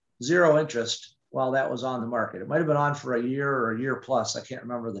zero interest while that was on the market. It might have been on for a year or a year plus. I can't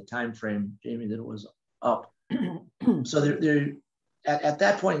remember the time frame, Jamie, that it was up. So at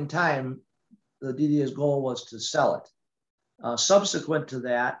that point in time, the DDA's goal was to sell it. Subsequent to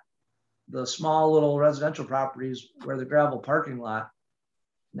that, the small little residential properties where the gravel parking lot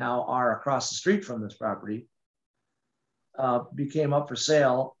now are across the street from this property became up for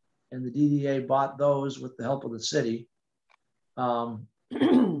sale, and the DDA bought those with the help of the city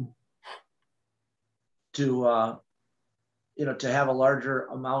to have a larger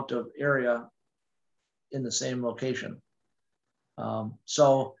amount of area in the same location.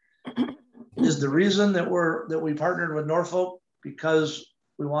 So is the reason that we partnered with Norfolk because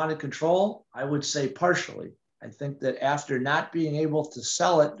we wanted control? I would say partially. I think that after not being able to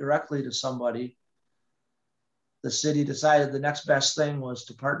sell it directly to somebody, the city decided the next best thing was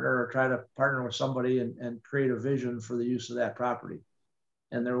to try to partner with somebody and create a vision for the use of that property.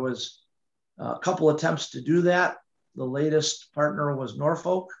 And there was a couple attempts to do that. The latest partner was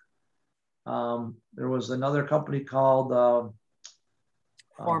Norfolk. There was another company called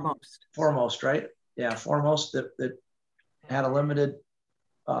Foremost, right? Foremost that had a limited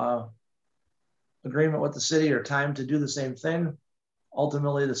agreement with the city or time to do the same thing.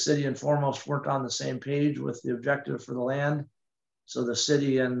 Ultimately, the city and Foremost weren't on the same page with the objective for the land. So the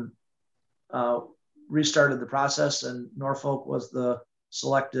city and restarted the process, and Norfolk was the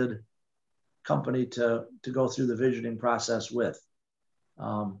selected company to go through the visioning process with.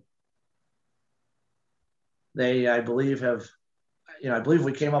 They, I believe, I believe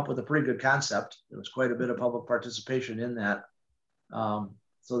we came up with a pretty good concept. There was quite a bit of public participation in that.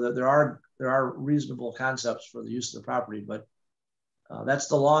 So that there are reasonable concepts for the use of the property, but that's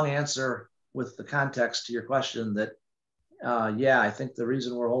the long answer with the context to your question that, I think the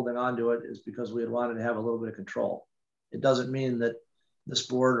reason we're holding on to it is because we had wanted to have a little bit of control. It doesn't mean that this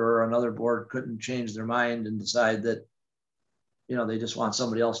board or another board couldn't change their mind and decide that, they just want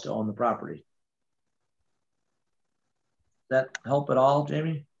somebody else to own the property. That help at all,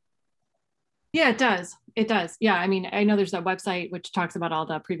 Jamie? Yeah, it does. It does. Yeah, I mean, I know there's that website which talks about all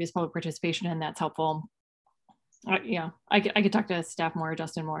the previous public participation, and that's helpful. I could talk to staff more,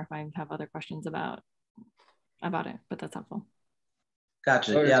 Justin more, if I have other questions about it, but that's helpful.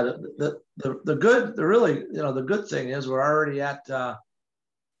 Gotcha. Yeah, the good thing is we're already at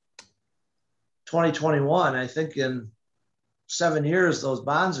 2021. I think in 7 years those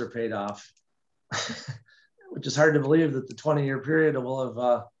bonds are paid off, which is hard to believe that the 20-year period will have.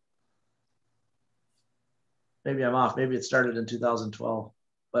 Maybe I'm off. Maybe it started in 2012,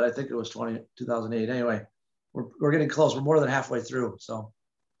 but I think it was 2008. Anyway, we're getting close. We're more than halfway through. So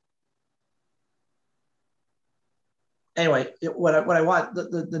anyway, what I want,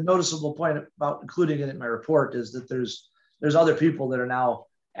 the noticeable point about including it in my report is that there's other people that are now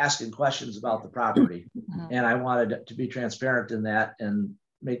asking questions about the property. And I wanted to be transparent in that and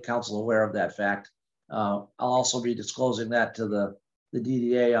make council aware of that fact. I'll also be disclosing that to the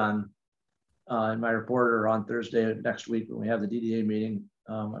DDA in my report or on Thursday next week when we have the DDA meeting.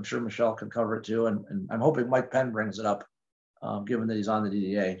 I'm sure Michelle can cover it too. And I'm hoping Mike Penn brings it up, given that he's on the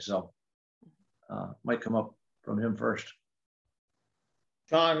DDA. So might come up from him first.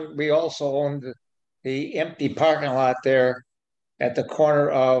 John, we also own the empty parking lot there at the corner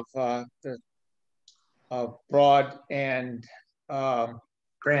of Broad and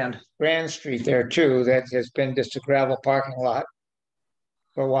Grand Street there too. That has been just a gravel parking lot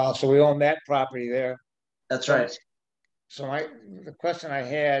for a while. So we own that property there. That's right. So the question I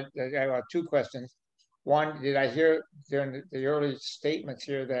had, I have two questions. One, did I hear during the early statements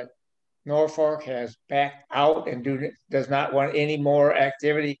here that Norfolk has backed out and does not want any more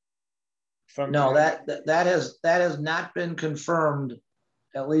activity from? No, that has not been confirmed,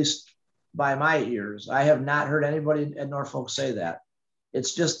 at least by my ears. I have not heard anybody at Norfolk say that.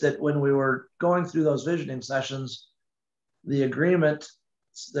 It's just that when we were going through those visioning sessions, the agreement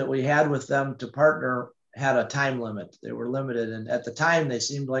that we had with them to partner had a time limit. They were limited, and at the time they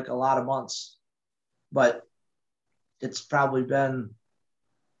seemed like a lot of months, but it's been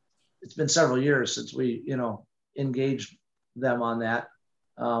several years since we engaged them on that.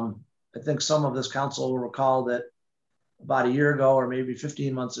 I think some of this council will recall that about a year ago or maybe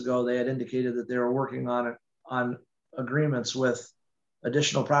 15 months ago, they had indicated that they were working on agreements with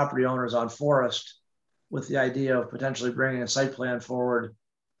additional property owners on Forest with the idea of potentially bringing a site plan forward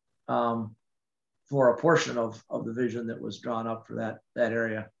for a portion of the vision that was drawn up for that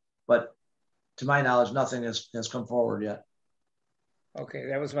area. But to my knowledge, nothing has come forward yet. Okay,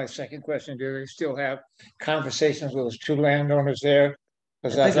 that was my second question. Do they still have conversations with those two landowners there? I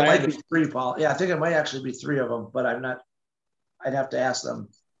think it might be three, Paul. Yeah, I think it might actually be three of them, but I'd have to ask them.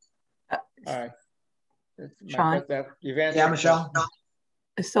 All right. Sean? You've answered. Yeah, Michelle?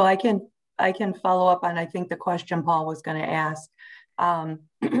 So I can follow up on, I think, the question Paul was going to ask.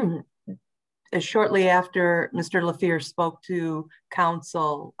 Shortly after Mr. LaFear spoke to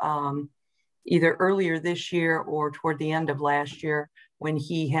council, either earlier this year or toward the end of last year, when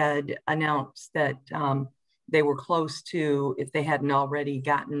he had announced that they were close to, if they hadn't already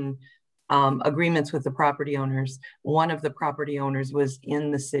gotten agreements with the property owners. One of the property owners was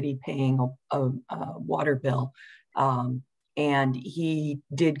in the city paying a water bill. And he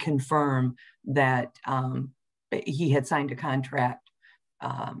did confirm that he had signed a contract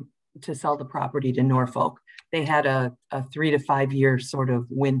to sell the property to Norfolk. They had a 3 to 5 year sort of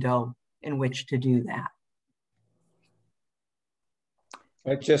window in which to do that.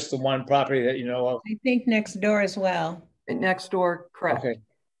 It's just the one property that you know of? I think next door as well. Next door, correct. Okay.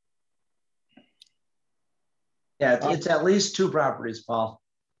 Yeah, it's at least two properties, Paul.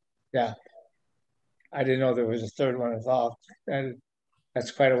 Yeah. I didn't know there was a third one involved.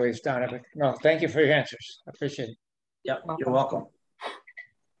 That's quite a ways down. But no, thank you for your answers. I appreciate it. Yep, you're welcome.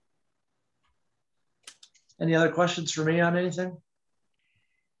 Any other questions for me on anything?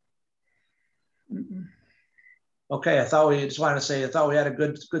 Okay, I thought we had a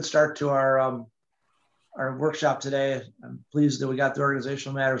good start to our workshop today. I'm pleased that we got the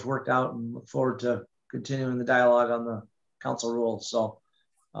organizational matters worked out and look forward to continuing the dialogue on the council rules. So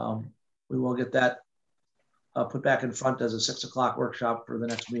we will get that put back in front as a 6 o'clock workshop for the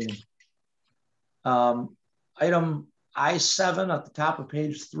next meeting. Item I-7 at the top of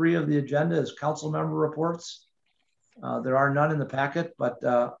page 3 of the agenda is council member reports. There are none in the packet, but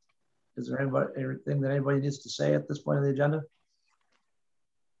is there anything that anybody needs to say at this point of the agenda?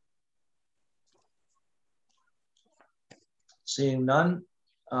 Seeing none,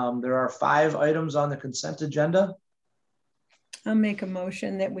 there are 5 items on the consent agenda. I'll make a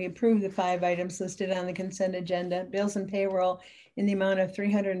motion that we approve the 5 items listed on the consent agenda. Bills and payroll in the amount of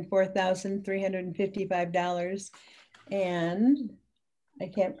 $304,355 and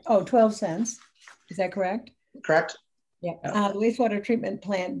 12 cents. Is that correct? Correct. Yeah. The wastewater treatment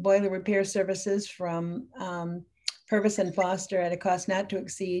plant boiler repair services from Purvis and Foster at a cost not to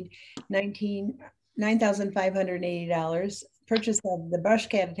exceed $9,580. Purchase of the brush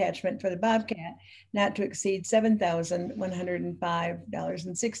cat attachment for the Bobcat not to exceed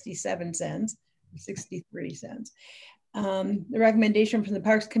 $7,105.67. The recommendation from the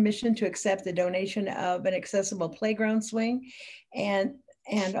Parks Commission to accept the donation of an accessible playground swing and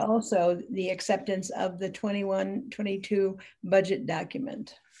also the acceptance of the 21-22 budget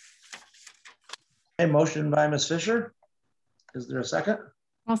document. A motion by Ms. Fisher. Is there a second?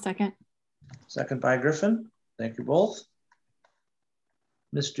 I'll second. Second by Griffin. Thank you both.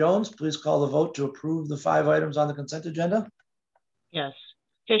 Ms. Jones, please call the vote to approve the 5 items on the consent agenda. Yes.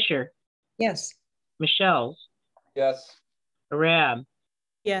 Fisher. Yes. Michelle. Yes. Arab.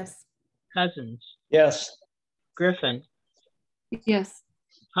 Yes. Cousins. Yes. Griffin. Yes.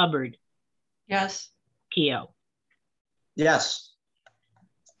 Hubbard. Yes. Keough. Yes.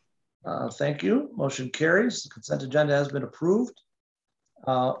 Thank you. Motion carries. The consent agenda has been approved.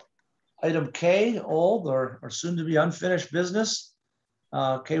 Item K, old or soon to be unfinished business.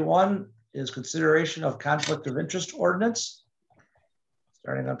 K1 is consideration of conflict of interest ordinance.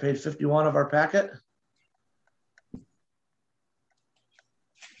 Starting on page 51 of our packet.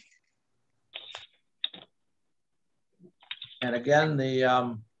 And again,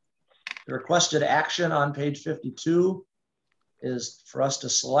 the requested action on page 52 is for us to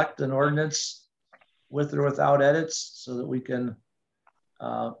select an ordinance with or without edits so that we can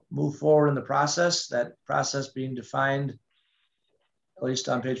move forward in the process, that process being defined, at least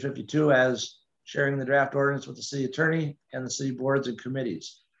on page 52, as sharing the draft ordinance with the city attorney and the city boards and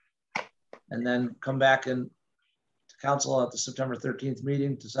committees. And then come back to council at the September 13th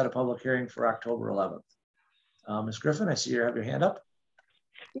meeting to set a public hearing for October 11th. Ms. Griffin, I see you have your hand up.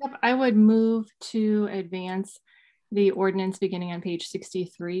 Yep, I would move to advance the ordinance beginning on page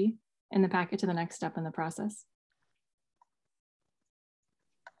 63 in the packet to the next step in the process.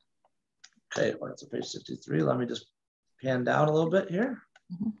 Okay, well, that's page 63. Let me just pan down a little bit here.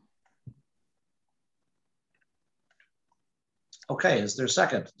 Okay, is there a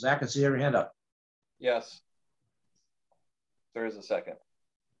second? Zach, I see your hand up. Yes. There is a second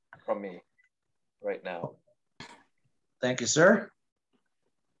from me right now. Thank you, sir.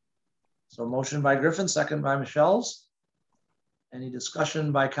 So motion by Griffin, second by Michelle's. Any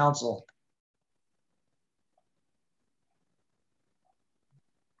discussion by council?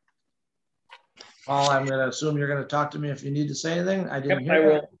 Paul, I'm going to assume you're going to talk to me if you need to say anything. I didn't hear. I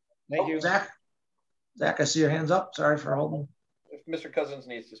will. Thank you. Zach, I see your hands up. Sorry for holding. If Mr. Cousins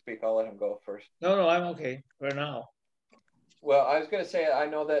needs to speak, I'll let him go first. No, I'm okay for now. Well, I was going to say, I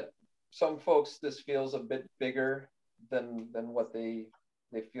know that some folks, this feels a bit bigger than what they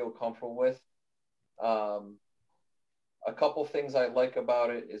feel comfortable with. A couple things I like about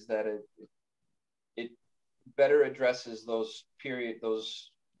it is that it better addresses those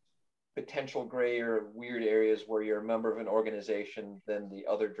potential gray or weird areas where you're a member of an organization than the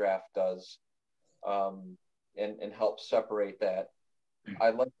other draft does, and help separate that. I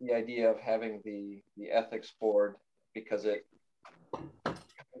like the idea of having the ethics board because it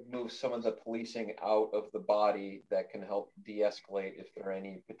moves some of the policing out of the body that can help de-escalate if there are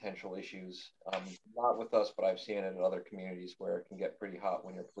any potential issues. Not with us, but I've seen it in other communities where it can get pretty hot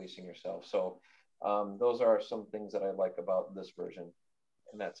when you're policing yourself. So those are some things that I like about this version,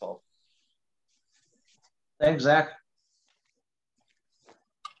 and that's all. Thanks, Zach.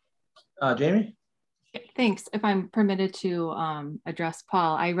 Jamie? Thanks. If I'm permitted to address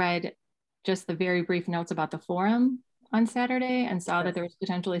Paul, I read just the very brief notes about the forum on Saturday and saw that there was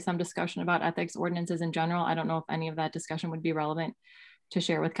potentially some discussion about ethics ordinances in general. I don't know if any of that discussion would be relevant to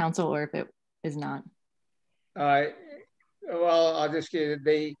share with council or if it is not. Well, I'll just give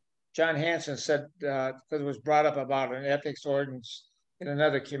it. John Hanson said, because it was brought up about an ethics ordinance in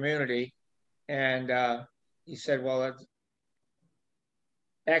another community, and he said, well,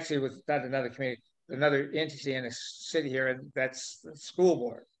 actually it was not another community, another entity in the city here, and that's the school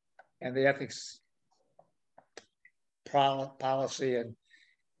board and the ethics policy and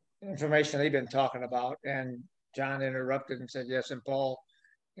information they've been talking about. And John interrupted and said, yes, and Paul,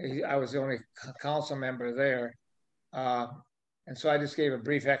 I was the only council member there. And so I just gave a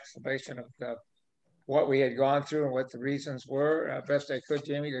brief explanation of what we had gone through and what the reasons were, best I could,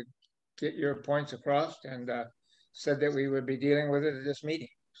 Jamie, to get your points across, and said that we would be dealing with it at this meeting.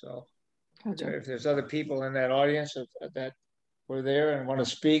 So gotcha. If there's other people in that audience that were there and want to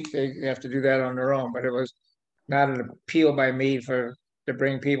speak, they have to do that on their own. But it was not an appeal by me to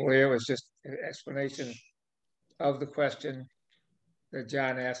bring people here. It was just an explanation of the question that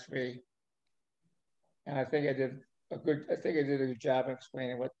John asked me. And I think I did a good job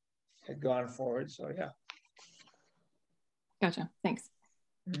explaining what had gone forward. So yeah. Gotcha. Thanks.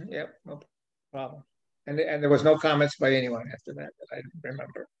 Yep, no problem. And there was no comments by anyone after that I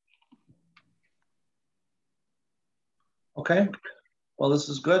remember. Okay. Well, this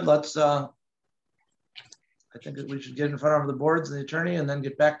is good. Let's I think that we should get in front of the boards and the attorney and then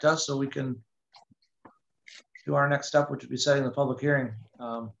get back to us so we can do our next step, which would be setting the public hearing.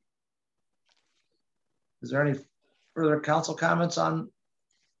 Is there any further council comments on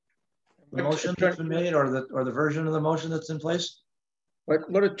the motion that's been made, or the version of the motion that's in place?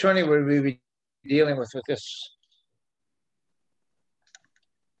 What attorney would we be dealing with this?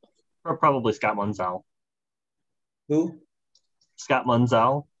 Or probably Scott Munzel. Who? Scott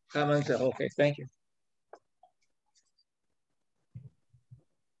Munzel. Scott Munzel. Okay, thank you.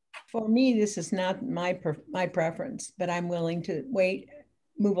 For me, this is not my preference, but I'm willing to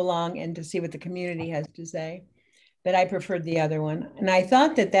move along and to see what the community has to say. But I preferred the other one. And I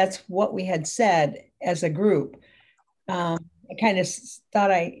thought that that's what we had said as a group. I kind of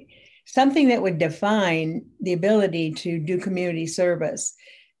thought something that would define the ability to do community service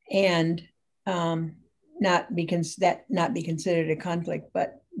and not be considered a conflict,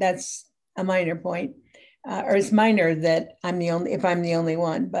 but that's a minor point. Or it's minor that if I'm the only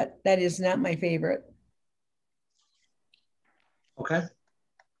one, but that is not my favorite. Okay.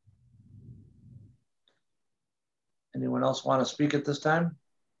 Anyone else want to speak at this time?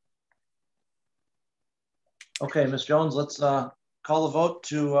 Okay, Ms. Jones, let's call the vote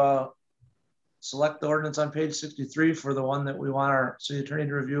to select the ordinance on page 63 for the one that we want our city attorney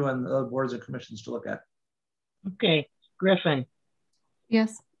to review and the other boards and commissions to look at. Okay, Griffin.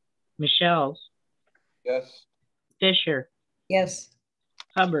 Yes. Michelle. Yes. Fisher. Yes.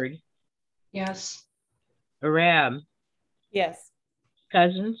 Hubbard. Yes. Arab. Yes.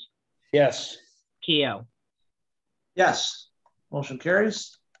 Cousins. Yes. Keo. Yes. Motion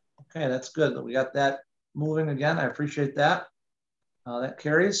carries. Okay, that's good that we got that moving again. I appreciate that. That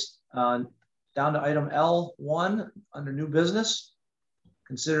carries. Down to item L1 under new business.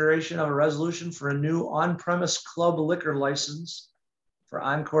 Consideration of a resolution for a new on-premise club liquor license for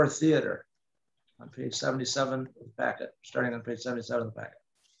Encore Theater on page 77 of the packet, starting on page 77 of the packet.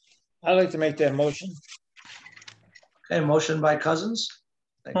 I'd like to make that motion. Okay, motion by Cousins.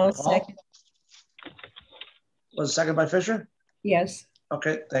 Thank you, Paul. Second. Was it second by Fisher? Yes.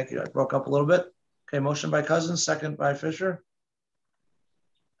 Okay, thank you. I broke up a little bit. Okay, motion by Cousins, second by Fisher.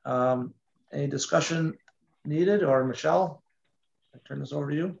 Any discussion needed, or Michelle? I turn this over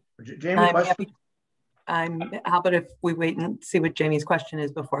to you. Jamie, question? How about if we wait and see what Jamie's question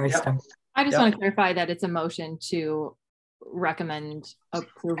is before I start? I just want to clarify that it's a motion to recommend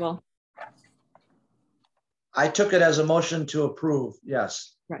approval. I took it as a motion to approve,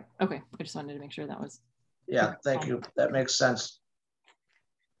 yes. Right, okay. I just wanted to make sure that was. Yeah, thank you. That makes sense.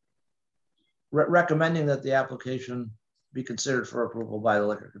 Recommending that the application be considered for approval by the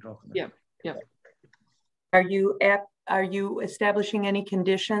Liquor Control Commission. Yep. Are you establishing any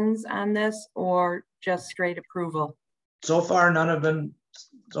conditions on this or just straight approval? So far, none have been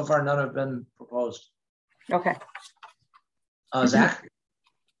proposed. Okay. Zach?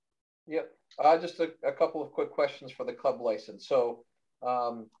 Yep. Just a couple of quick questions for the club license. So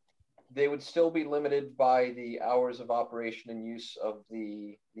they would still be limited by the hours of operation and use of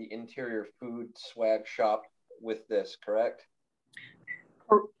the interior food swag shop with this, correct?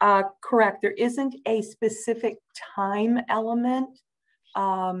 Correct. There isn't a specific time element.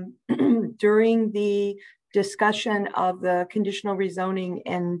 During the discussion of the conditional rezoning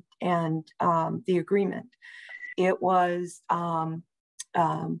and the agreement, it was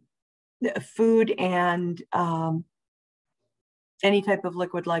food and any type of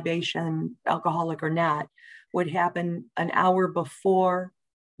liquid libation, alcoholic or not, would happen an hour before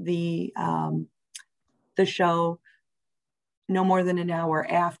the show, no more than an hour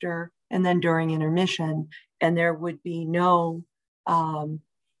after, and then during intermission. And there would be no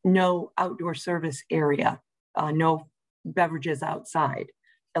outdoor service area, no beverages outside,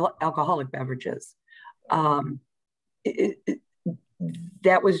 alcoholic beverages.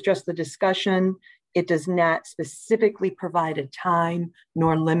 That was just the discussion. It does not specifically provide a time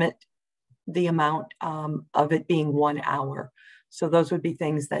nor limit the amount of it being 1 hour. So those would be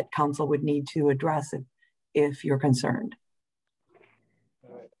things that council would need to address if you're concerned.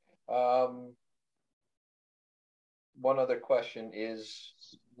 All right. One other question is,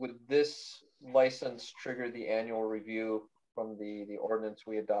 would this license trigger the annual review from the ordinance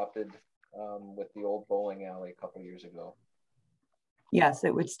we adopted with the old bowling alley a couple of years ago? Yes,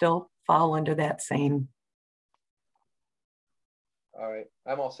 it would still fall under that same. All right,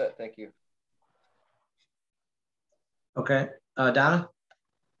 I'm all set. Thank you. Okay, Donna?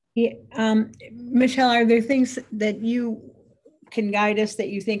 Yeah, Michelle, are there things that you can guide us that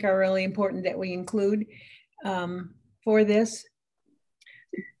you think are really important that we include for this?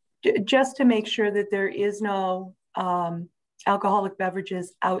 Just to make sure that there is no alcoholic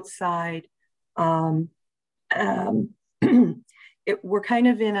beverages outside. We're kind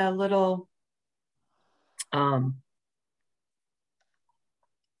of in a little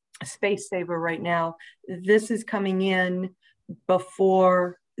space saver right now. This is coming in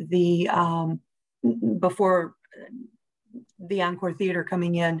before the Encore Theater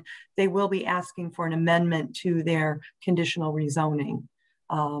coming in. They will be asking for an amendment to their conditional rezoning.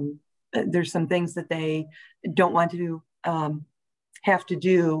 There's some things that they don't want to have to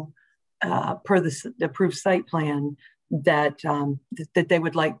do per the approved site plan that that they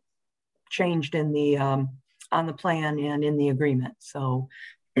would like changed in the on the plan and in the agreement. So,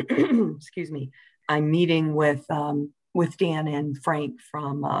 excuse me, I'm meeting with Dan and Frank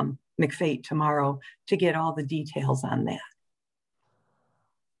from McFate tomorrow to get all the details on that.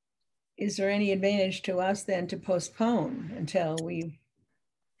 Is there any advantage to us then to postpone until we?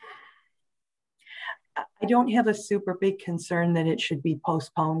 I don't have a super big concern that it should be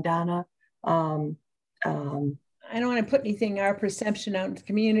postponed, Donna. I don't want to put anything, our perception out in the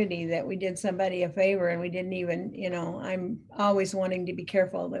community that we did somebody a favor and we didn't even, you know, I'm always wanting to be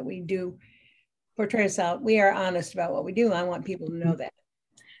careful that we do portray us out. We are honest about what we do. I want people to know that.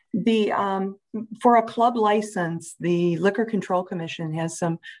 The for a club license, the Liquor Control Commission has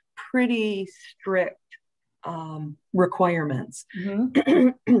some pretty strict requirements.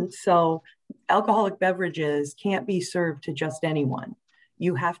 Mm-hmm. So alcoholic beverages can't be served to just anyone.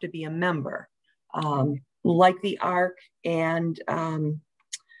 You have to be a member. Like the Arc and there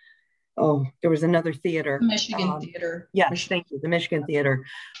was another theater. Michigan Theater. Yes, thank you. The Michigan Theater.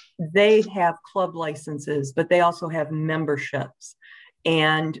 They have club licenses, but they also have memberships.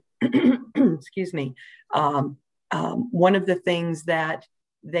 And excuse me, one of the things that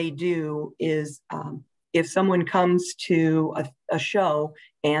they do is if someone comes to a show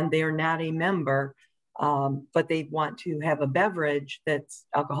and they're not a member, but they want to have a beverage that's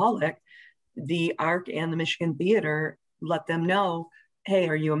alcoholic, the Arc and the Michigan Theater let them know, hey,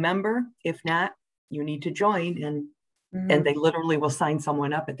 are you a member? If not, you need to join. And they literally will sign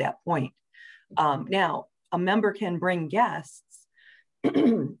someone up at that point. Now, a member can bring guests.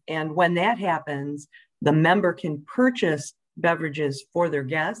 And when that happens, the member can purchase beverages for their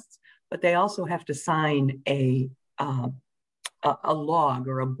guests, but they also have to sign a log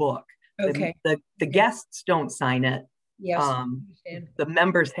or a book. Okay. The guests don't sign it. Yes. The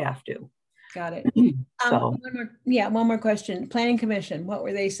members have to. Got it. So, one more question. Planning Commission, what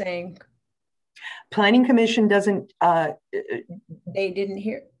were they saying? Planning Commission doesn't. They didn't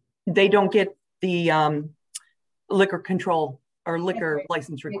hear. They don't get the liquor control or liquor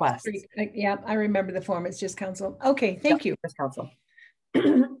license request. Yeah, I remember the form. It's just council. Okay, thank you. Just council.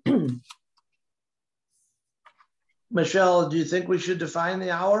 Michelle, do you think we should define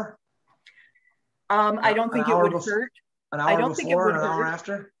the hour? I don't think it would hurt. An hour before, an hour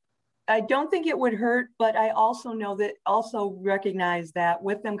after? I don't think it would hurt, but I also know that, also recognize that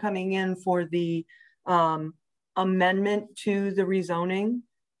with them coming in for the amendment to the rezoning,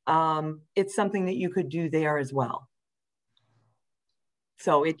 it's something that you could do there as well.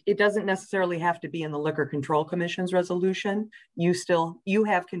 So it doesn't necessarily have to be in the Liquor Control Commission's resolution. You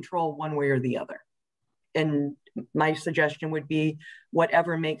have control one way or the other. And my suggestion would be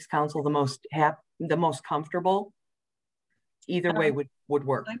whatever makes council the most comfortable. Either way would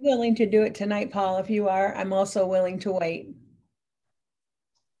work. I'm willing to do it tonight, Paul. If you are, I'm also willing to wait.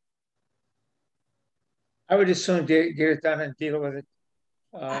 I would assume get it done and deal with it.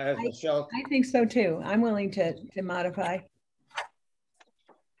 as Michelle. I think so too. I'm willing to modify.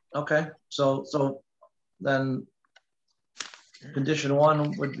 Okay, so then condition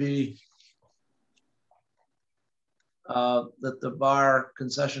 1 would be that the bar,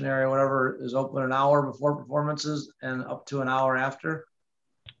 concession area, whatever, is open an hour before performances and up to an hour after.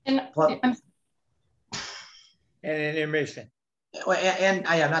 And an intermission. And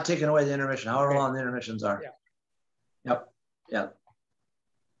I am not taking away the intermission, however long the intermissions are. Yeah. Yep.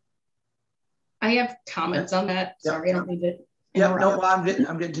 I have comments on that. Sorry, I don't need to. Yeah, no, well, I'm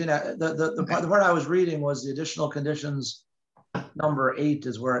getting to that. The part I was reading was the additional conditions. Number 8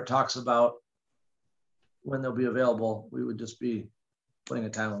 is where it talks about when they'll be available. We would just be putting a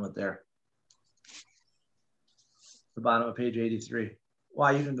time limit there. The bottom of page 83.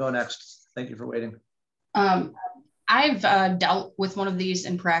 Why, you can go next. Thank you for waiting. I've dealt with one of these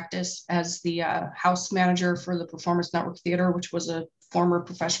in practice as the house manager for the Performance Network Theater, which was a former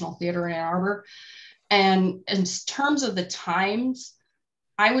professional theater in Ann Arbor. And in terms of the times,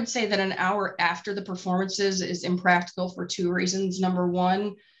 I would say that an hour after the performances is impractical for 2 reasons. Number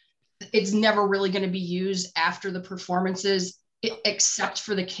 1, it's never really going to be used after the performances, except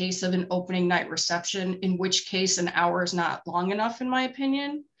for the case of an opening night reception, in which case an hour is not long enough, in my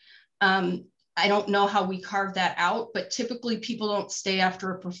opinion. I don't know how we carve that out, but typically people don't stay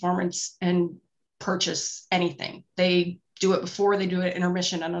after a performance and purchase anything. They do it before, they do it at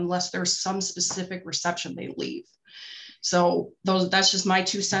intermission, and unless there's some specific reception, they leave. So that's just my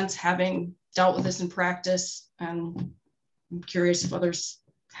 2 cents, having dealt with this in practice, and I'm curious if others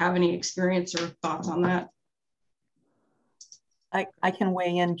have any experience or thoughts on that. I can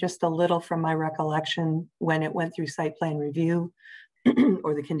weigh in just a little from my recollection when it went through site plan review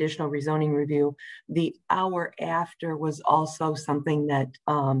or the conditional rezoning review. The hour after was also something that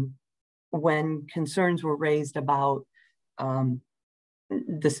when concerns were raised about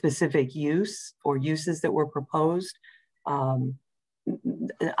the specific use or uses that were proposed, Encore,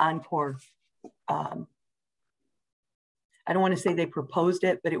 I don't want to say they proposed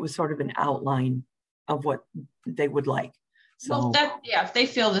it, but it was sort of an outline of what they would like. So well, if they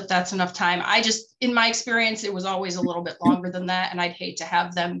feel that that's enough time, in my experience, it was always a little bit longer than that. And I'd hate to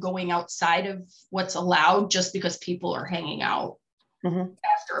have them going outside of what's allowed just because people are hanging out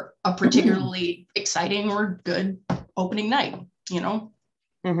after a particularly exciting or good opening night, you know?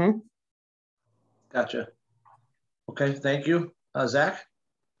 Gotcha. Okay, thank you. Zach?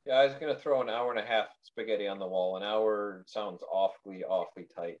 Yeah, I was going to throw an hour and a half spaghetti on the wall. An hour sounds awfully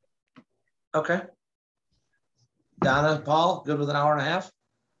tight. Okay. Donna, Paul, good with an hour and a half?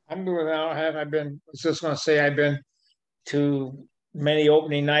 I'm good with an hour and a half. I was just going to say, I've been to many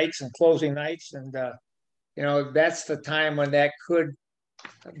opening nights and closing nights, and you know, that's the time when that could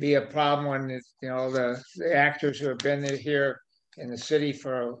be a problem, when you know, the actors who have been here in the city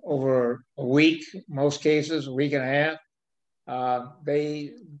for over a week, most cases a week and a half,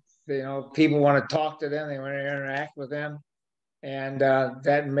 you know, people want to talk to them, they want to interact with them, and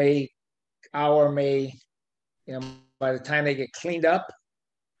that hour may, you know, by the time they get cleaned up,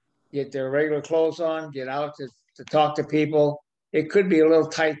 get their regular clothes on, get out to talk to people, it could be a little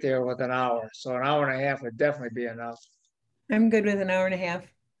tight there with an hour. So an hour and a half would definitely be enough. I'm good with an hour and a half.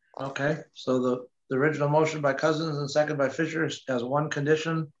 Okay, so the original motion by Cousins and second by Fisher has 1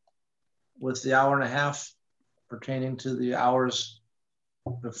 condition with the hour and a half pertaining to the hours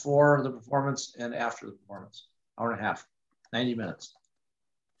before the performance and after the performance. Hour and a half, 90 minutes.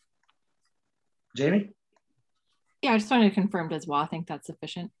 Jamie? Yeah, I just wanted to confirm as well. I think that's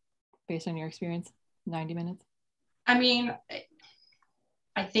sufficient based on your experience, 90 minutes. I mean,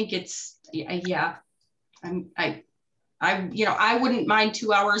 I think it's, yeah. You know, I wouldn't mind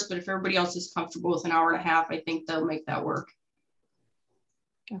 2 hours, but if everybody else is comfortable with an hour and a half, I think they'll make that work.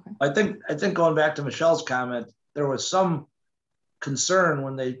 Okay. I think going back to Michelle's comment, there was some concern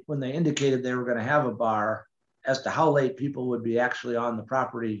when they indicated they were going to have a bar as to how late people would be actually on the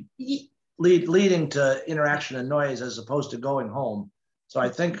property, leading to interaction and noise as opposed to going home. So I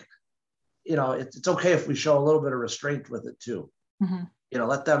think, you know, it's okay if we show a little bit of restraint with it too. You know,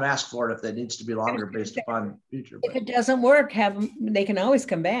 let them ask for it if it needs to be longer based upon future. If it doesn't work, they can always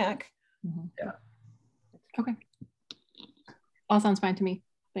come back. Yeah. Okay. All sounds fine to me.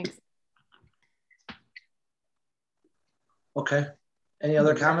 Thanks. Okay. Any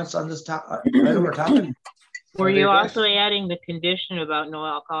other comments on this item or topic? Were you also adding the condition about no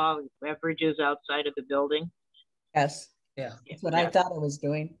alcoholic beverages outside of the building? Yes. Yeah. That's what I thought I was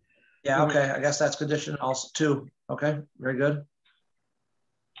doing. Yeah, okay. I guess that's condition also too. Okay, very good.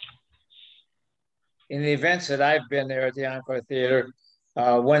 In the events that I've been there at the Encore Theater,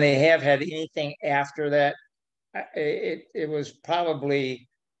 when they have had anything after that, it was probably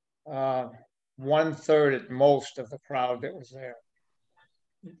 1/3 at most of the crowd that was there.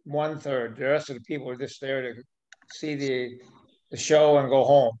 1/3. The rest of the people were just there to see the show and go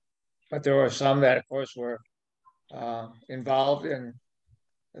home. But there were some that, of course, were involved in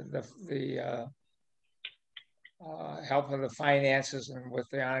the help of the finances and with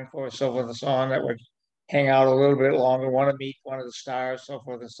the encore, so forth and so on, that would hang out a little bit longer, want to meet one of the stars, so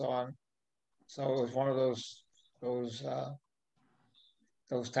forth and so on. So it was one of those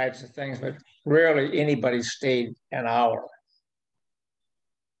types of things, but rarely anybody stayed an hour.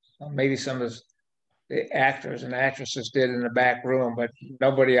 Maybe some of the actors and actresses did in the back room, but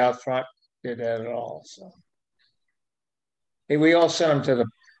nobody out front did that at all. So we all sent them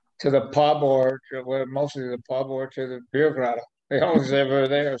to the pub, or mostly the pub, or to the beer grotto. They always ever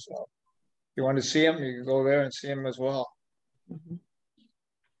there. So if you want to see them, you can go there and see them as well. Mm-hmm.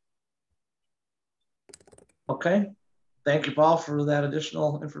 Okay. Thank you, Paul, for that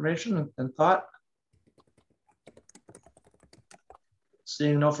additional information and thought.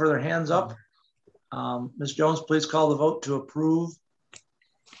 Seeing no further hands up, Ms. Jones, please call the vote to approve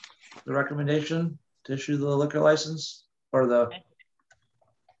the recommendation to issue the liquor license, or the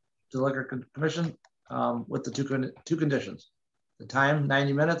Liquor Commission, with the two conditions: the time,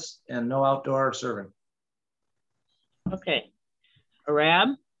 90 minutes, and no outdoor serving. Okay.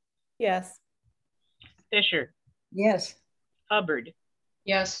 Arab? Yes. Fisher? Yes. Hubbard?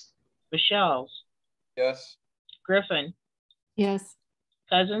 Yes. Michelle? Yes. Griffin? Yes.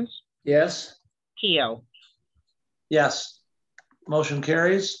 Cousins? Yes. Keo? Yes. Motion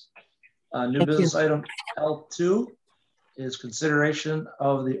carries. New business item L2 is consideration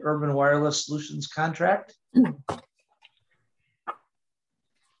of the Urban Wireless Solutions contract.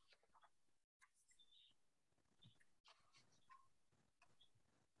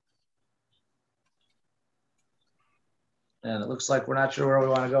 And it looks like we're not sure where we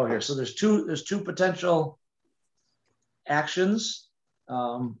want to go here. So there's two potential actions.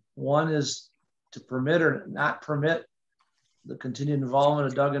 One is to permit or not permit the continued involvement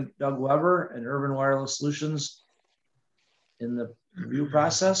of Doug Weber and Urban Wireless Solutions in the review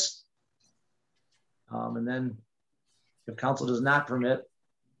process. And then if council does not permit,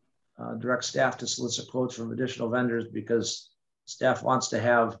 direct staff to solicit quotes from additional vendors, because staff wants to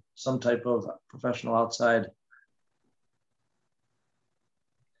have some type of professional outside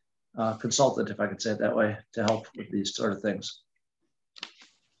consultant, if I could say it that way, to help with these sort of things.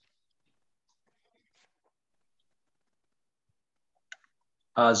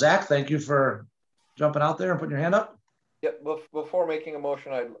 Zach, thank you for jumping out there and putting your hand up. Yep. Before making a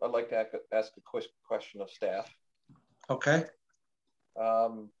motion, I'd like to ask a quick question of staff. Okay.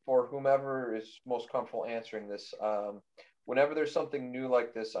 For whomever is most comfortable answering this, whenever there's something new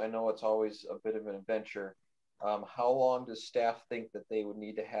like this, I know it's always a bit of an adventure. How long does staff think that they would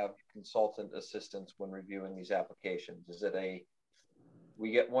need to have consultant assistance when reviewing these applications? Is it we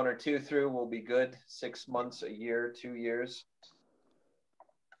get 1 or 2 through, we'll be good, 6 months, a year, 2 years?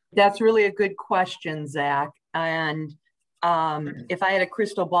 That's really a good question, Zach. And if I had a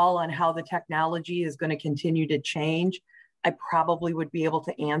crystal ball on how the technology is going to continue to change, I probably would be able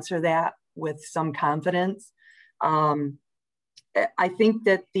to answer that with some confidence. I think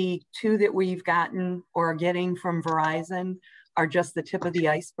that the 2 that we've gotten or are getting from Verizon are just the tip of the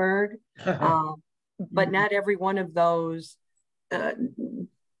iceberg. But not every one of those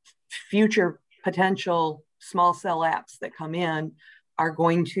future potential small cell apps that come in are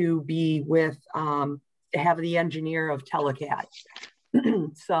going to be with, have the engineer of Telecad.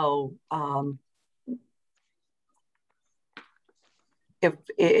 So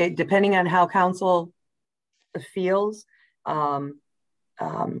depending on how council feels,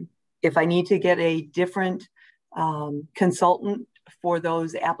 if I need to get a different consultant for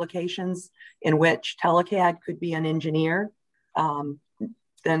those applications in which Telecad could be an engineer,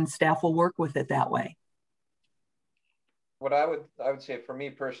 then staff will work with it that way. What I would say for me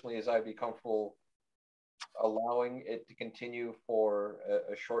personally is I'd be comfortable allowing it to continue for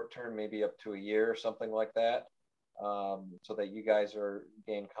a short term, maybe up to a year or something like that, so that you guys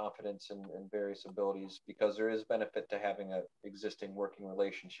gain confidence in various abilities, because there is benefit to having an existing working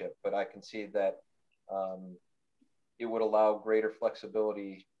relationship. But I can see that it would allow greater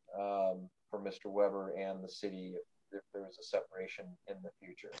flexibility for Mr. Weber and the city if there was a separation in the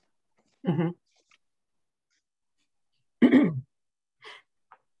future. Mm-hmm.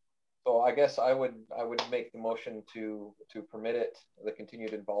 So I guess I would make the motion to permit it, the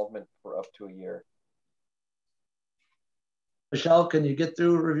continued involvement for up to a year. Michelle, can you get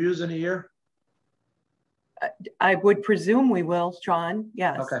through reviews in a year? I would presume we will, Sean.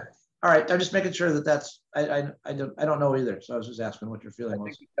 Yes. Okay. All right, I'm just making sure that that's, I don't know either. So I was just asking what your feeling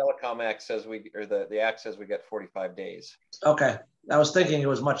was. The Telecom Act says the Act says we get 45 days. Okay, I was thinking it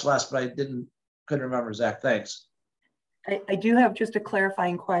was much less, but I couldn't remember, Zach, thanks. I do have just a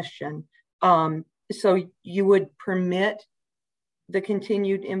clarifying question. So you would permit the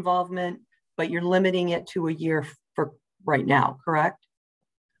continued involvement, but you're limiting it to a year for right now, correct?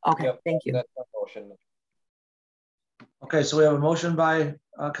 Okay, yep, thank you. That's my motion. Okay, so we have a motion by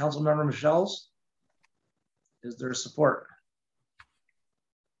Councilmember Michels. Is there support?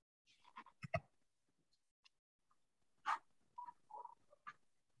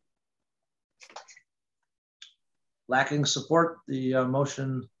 Lacking support, the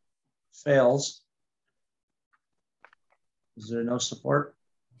motion fails. Is there no support?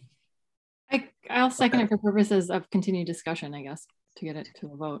 I'll second it for purposes of continued discussion, I guess, to get it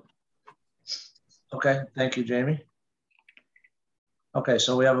to a vote. Okay, thank you, Jamie. Okay,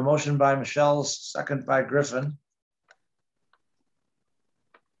 so we have a motion by Michelle, second by Griffin.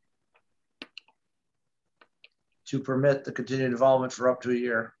 To permit the continued involvement for up to a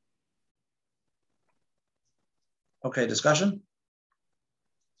year. Okay, discussion?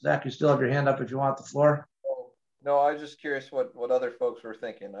 Zach, you still have your hand up if you want the floor. No, I was just curious what other folks were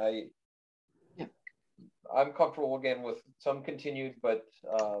thinking. I'm comfortable again with some continued, but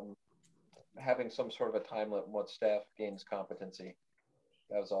having some sort of a time limit once staff gains competency.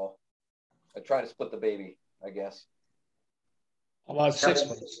 That was all. I try to split the baby, I guess. About 6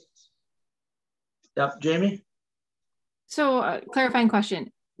 months. Yep, Jamie? So clarifying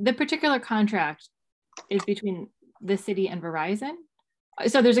question. The particular contract is between the city and Verizon.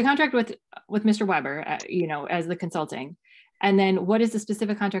 So there's a contract with Mr. Weber, as the consulting. And then what is the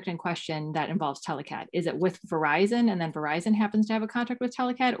specific contract in question that involves Telecad? Is it with Verizon and then Verizon happens to have a contract with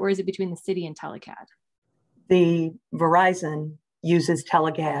Telecad, or is it between the city and Telecad? The Verizon uses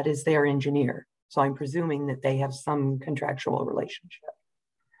Telecad as their engineer. So I'm presuming that they have some contractual relationship.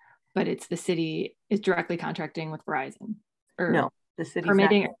 But it's the city is directly contracting with Verizon? Or no, the city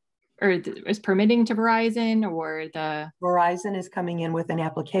is permitting to Verizon, or the... Verizon is coming in with an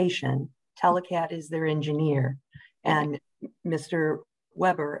application. Telecad is their engineer. And Mr.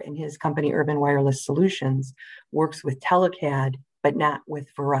 Weber and his company, Urban Wireless Solutions, works with Telecad, but not with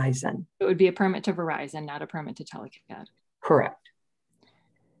Verizon. It would be a permit to Verizon, not a permit to Telecad. Correct.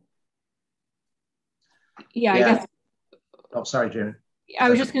 Yeah. I guess. Oh, sorry, Jamie. I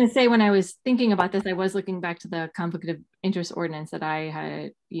was just going to say, when I was thinking about this, I was looking back to the conflict of interest ordinance that I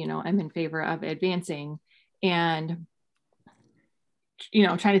had, I'm in favor of advancing, and,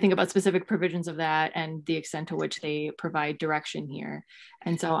 trying to think about specific provisions of that and the extent to which they provide direction here.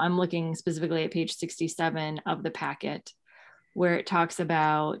 And so I'm looking specifically at page 67 of the packet, where it talks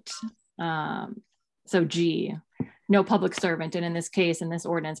about, so G, no public servant. And in this case, in this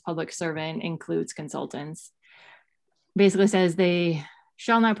ordinance, public servant includes consultants. Basically says they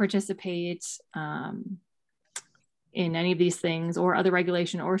shall not participate in any of these things or other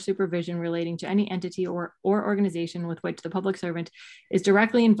regulation or supervision relating to any entity or organization with which the public servant is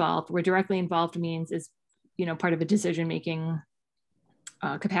directly involved, where directly involved means is, part of a decision-making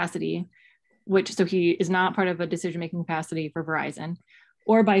capacity, so he is not part of a decision-making capacity for Verizon,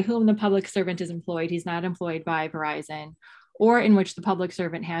 or by whom the public servant is employed. He's not employed by Verizon, or in which the public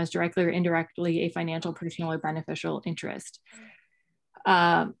servant has directly or indirectly a financial, personal, or beneficial interest.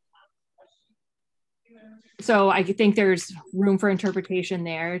 So I think there's room for interpretation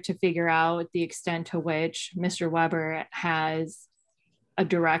there to figure out the extent to which Mr. Weber has a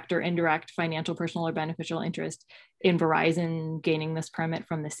direct or indirect financial, personal, or beneficial interest in Verizon gaining this permit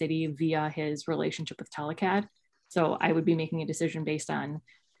from the city via his relationship with Telecad. So I would be making a decision based on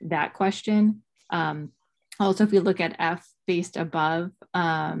that question. Also, if you look at F based above,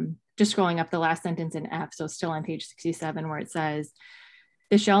 just scrolling up the last sentence in F, so still on page 67, where it says,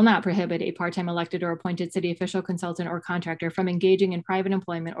 this shall not prohibit a part-time elected or appointed city official, consultant, or contractor from engaging in private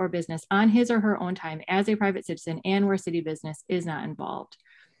employment or business on his or her own time as a private citizen and where city business is not involved.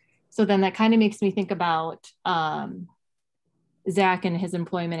 So then that kind of makes me think about Zach and his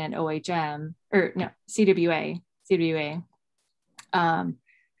employment at OHM, or no, CWA.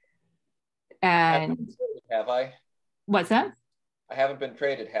 And have I? What's that? I haven't been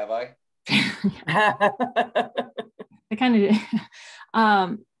traded, have I? I kind of did.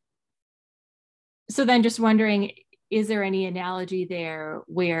 So then just wondering, is there any analogy there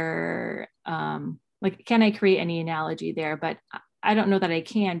where, can I create any analogy there? But I don't know that I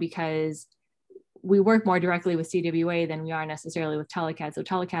can, because we work more directly with CWA than we are necessarily with Telecad. So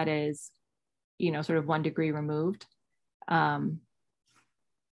Telecad is, sort of 1 degree removed. And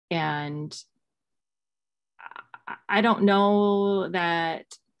I don't know that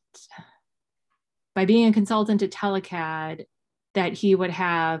by being a consultant to Telecad, that he would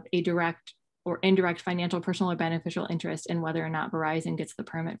have a direct or indirect financial, personal, or beneficial interest in whether or not Verizon gets the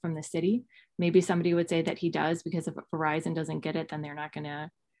permit from the city. Maybe somebody would say that he does, because if Verizon doesn't get it, then they're not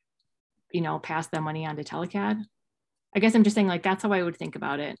gonna, you know, pass the money on to Telecad. I guess I'm just saying, like, that's how I would think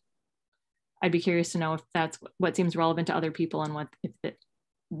about it. I'd be curious to know if that's what seems relevant to other people and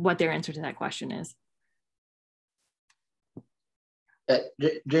what their answer to that question is.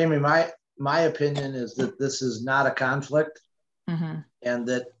 Jamie, my opinion is that this is not a conflict. Mm-hmm. And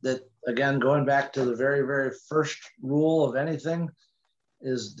that again, going back to the very, very first rule of anything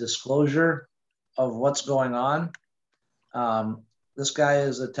is disclosure of what's going on. This guy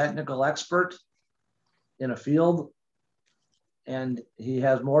is a technical expert in a field, and he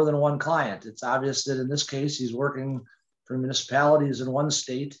has more than one client. It's obvious that in this case, he's working for municipalities in one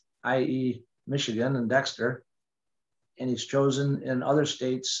state, i.e. Michigan and Dexter, and he's chosen in other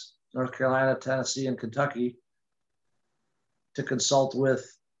states, North Carolina, Tennessee, and Kentucky, to consult with,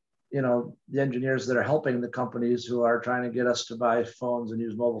 you know, the engineers that are helping the companies who are trying to get us to buy phones and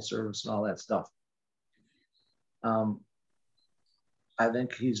use mobile service and all that stuff. I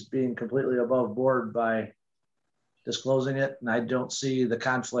think he's being completely above board by disclosing it, and I don't see the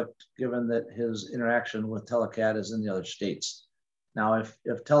conflict given that his interaction with Telecad is in the other states. Now,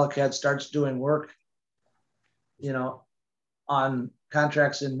 if Telecad starts doing work, you know, on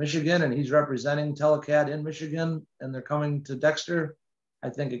contracts in Michigan, and he's representing Telecad in Michigan, and they're coming to Dexter, I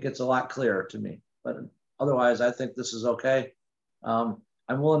think it gets a lot clearer to me. But otherwise, I think this is okay. I'm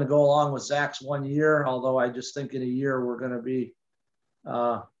willing to go along with Zach's 1 year, although I just think in a year we're going to be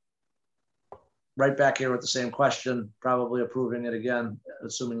right back here with the same question, probably approving it again,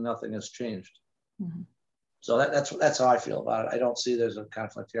 assuming nothing has changed. Mm-hmm. So that's how I feel about it. I don't see there's a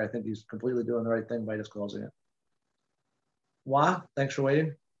conflict here. I think he's completely doing the right thing by disclosing it. Wah, thanks for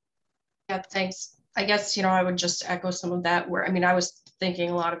waiting. Yeah, thanks. I guess, you know, I would just echo some of that where, I mean, I was thinking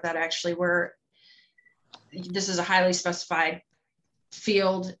a lot of that actually, where this is a highly specified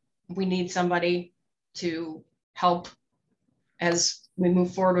field. We need somebody to help as we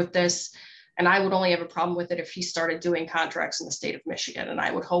move forward with this. And I would only have a problem with it if he started doing contracts in the state of Michigan. And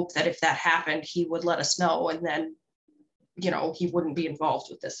I would hope that if that happened, he would let us know, and then, you know, he wouldn't be involved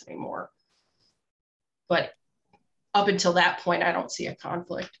with this anymore. But up until that point, I don't see a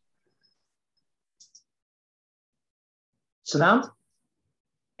conflict. Sanam?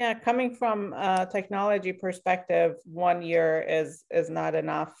 Yeah, coming from a technology perspective, 1 year is not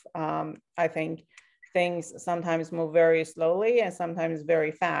enough. I think things sometimes move very slowly and sometimes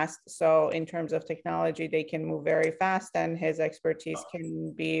very fast. So in terms of technology, they can move very fast, and his expertise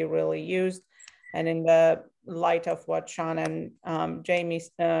can be really used. And in the light of what Sean and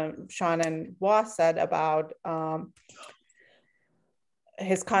Sean and Wah said about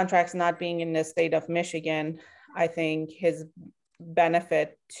his contracts not being in the state of Michigan, I think his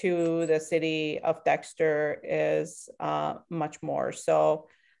benefit to the city of Dexter is much more. So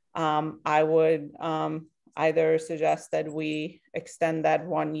I would either suggest that we extend that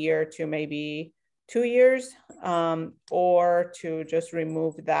 1 year to maybe 2 years, or to just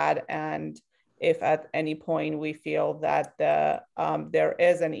remove that. And if at any point we feel that there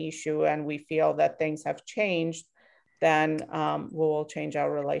is an issue and we feel that things have changed, then we will change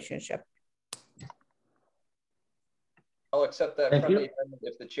our relationship. I'll accept that friendly amendment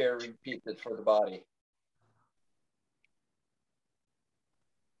if the chair repeats it for the body.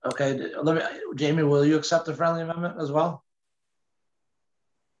 Okay, Jamie, will you accept the friendly amendment as well?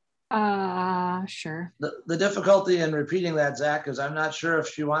 Sure. The difficulty in repeating that, Zach, is I'm not sure if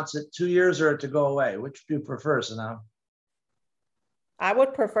she wants it 2 years or to go away. Which do you prefer, Sanam? I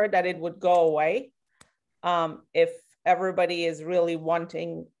would prefer that it would go away. If everybody is really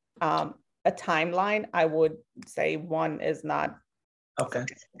wanting a timeline, I would say 1 is not. Okay.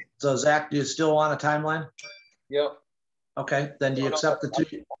 So Zach, do you still want a timeline? Yep. Okay, then do you accept the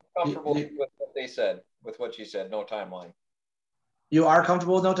 2? I'm comfortable with what they said, with what she said, no timeline. You are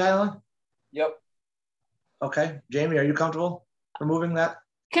comfortable with no timeline? Yep. Okay, Jamie, are you comfortable removing that?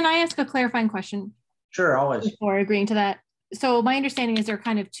 Can I ask a clarifying question? Sure, always. Before agreeing to that. So my understanding is there are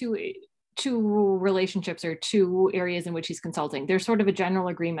kind of two relationships or 2 areas in which he's consulting. There's sort of a general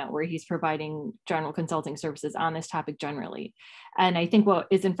agreement where he's providing general consulting services on this topic generally. And I think what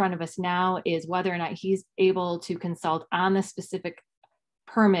is in front of us now is whether or not he's able to consult on the specific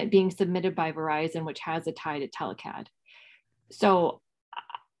permit being submitted by Verizon, which has a tie to Telecad. So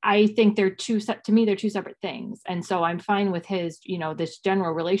I think they're two separate things. And so I'm fine with his, you know, this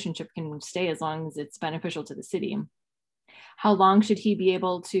general relationship can stay as long as it's beneficial to the city. How long should he be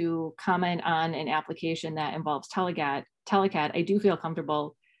able to comment on an application that involves Telecad? I do feel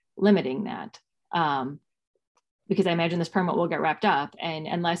comfortable limiting that. Because I imagine this permit will get wrapped up, and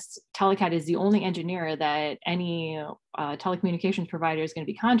unless Telecat is the only engineer that any telecommunications provider is going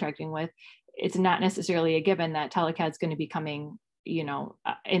to be contracting with, it's not necessarily a given that Telecat's going to be coming, you know,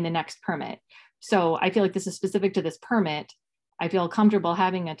 in the next permit. So I feel like this is specific to this permit. I feel comfortable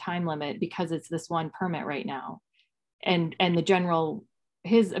having a time limit because it's this one permit right now. And the general,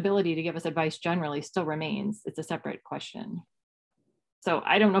 his ability to give us advice generally still remains. It's a separate question. So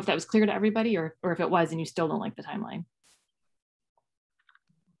I don't know if that was clear to everybody, or if it was and you still don't like the timeline.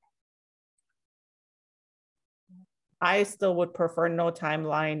 I still would prefer no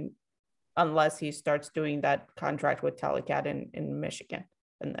timeline unless he starts doing that contract with Telecat in Michigan,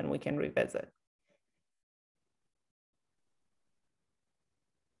 and then we can revisit.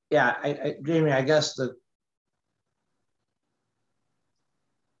 Yeah, Jamie, I guess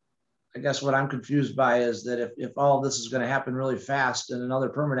what I'm confused by is that if all of this is going to happen really fast and another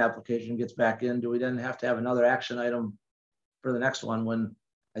permit application gets back in, do we then have to have another action item for the next one? When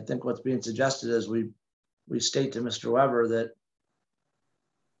I think what's being suggested is we state to Mr. Weber that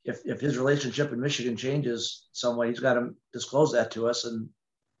if his relationship in Michigan changes some way, he's got to disclose that to us, and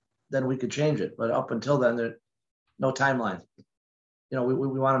then we could change it. But up until then, there's no timeline. You know, we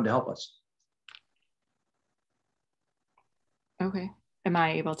want him to help us. Okay. Am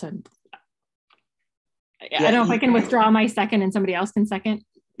I able to? I don't know if I can withdraw my second and somebody else can second.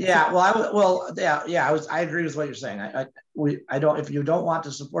 Yeah, I agree with what you're saying. I don't. If you don't want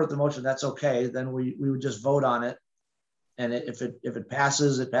to support the motion, that's okay. Then we would just vote on it, and if it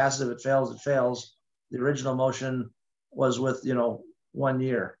passes, it passes. If it fails, it fails. The original motion was with 1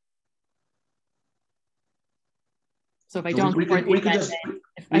 year. So if I don't support the amendment,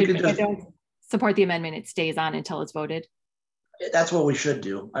 if I don't support the amendment, it stays on until it's voted. That's what we should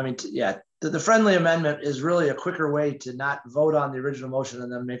do. I mean, yeah, the friendly amendment is really a quicker way to not vote on the original motion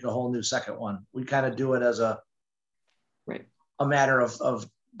and then make a whole new second one. We kind of do it as a matter of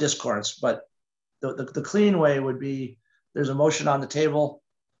discourse, but the clean way would be there's a motion on the table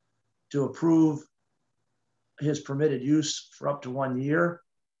to approve his permitted use for up to 1 year,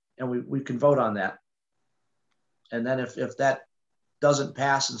 and we can vote on that. And then if that doesn't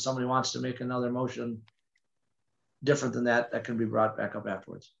pass and somebody wants to make another motion different than that, that can be brought back up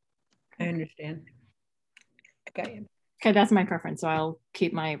afterwards. I understand. Okay. Okay, that's my preference. So I'll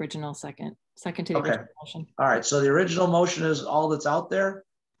keep my original second to the original motion. All right, so the original motion is all that's out there.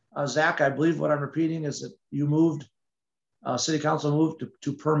 Zach, I believe what I'm repeating is that you moved, City Council moved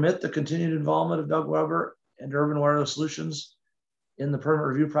to permit the continued involvement of Doug Weber and Urban Wireless Solutions in the permit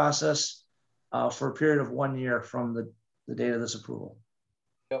review process for a period of 1 year from the date of this approval.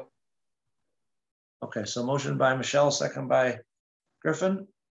 Yep. Okay, so motion by Michelle, second by Griffin.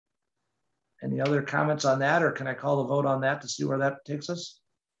 Any other comments on that, or can I call the vote on that to see where that takes us?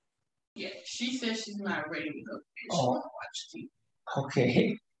 Yeah, she says she's not ready to go. Oh.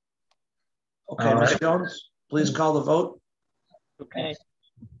 Okay. Okay, Ms. Jones, please call the vote. Okay.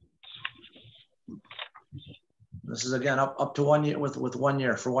 This is again up to 1 year with 1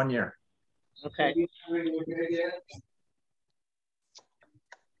 year for 1 year. Okay.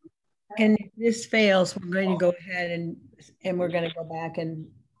 And if this fails, we're going to go ahead and we're going to go back and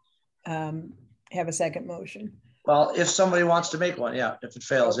have a second motion. Well, if somebody wants to make one, yeah. If it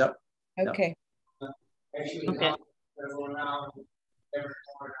fails, yep. Okay. Okay.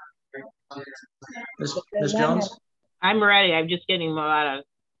 Ms. Jones? I'm ready. I'm just getting a lot of.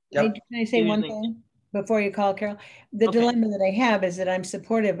 Yep. Can I say one thing before you call, Carol? The dilemma that I have is that I'm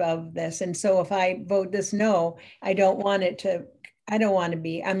supportive of this. And so if I vote this no, I don't want to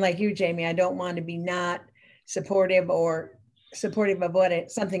be, I'm like you, Jamie, I don't want to be not supportive or supportive of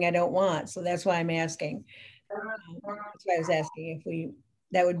something I don't want. So that's why I'm asking. That's why I was asking if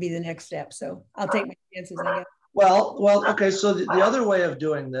that would be the next step. So I'll take my chances, I guess. Well, okay. So the other way of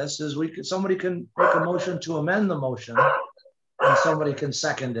doing this is somebody can make a motion to amend the motion, and somebody can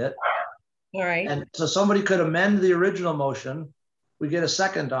second it. All right. And so somebody could amend the original motion. We get a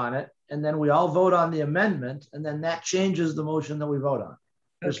second on it, and then we all vote on the amendment, and then that changes the motion that we vote on.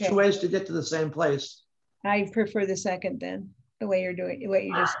 There's two ways to get to the same place. I prefer the second then, the way you're doing, what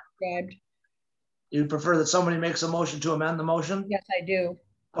you just described. You prefer that somebody makes a motion to amend the motion? Yes, I do.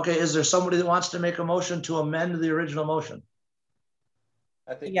 Okay, is there somebody that wants to make a motion to amend the original motion?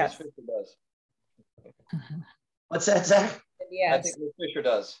 I think Ms. Fisher does. What's that, Zach? Yes. I think Ms. Fisher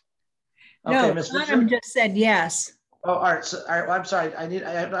does. Okay, no, Ms. Fisher? Adam just said yes. Oh, all right. So, all right. Well, I'm sorry. I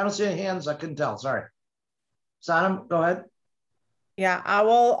don't see any hands. I couldn't tell. Sorry. Sonam, go ahead. Yeah, I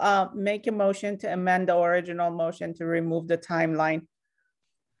will make a motion to amend the original motion to remove the timeline.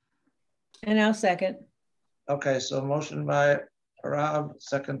 And I'll second. Okay, so motion by Rob,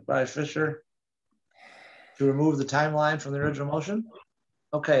 second by Fisher, to remove the timeline from the original motion.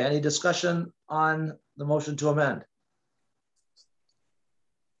 Okay, any discussion on the motion to amend?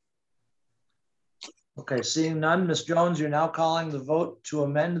 Okay, seeing none, Ms. Jones, you're now calling the vote to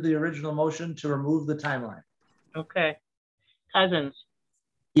amend the original motion to remove the timeline. Okay. Cousins.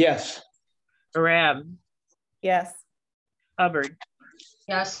 Yes. Arab. Yes. Hubbard.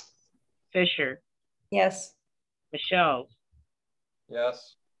 Yes. Fisher. Yes. Michelle.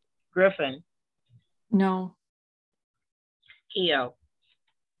 Yes. Griffin. No. Keo.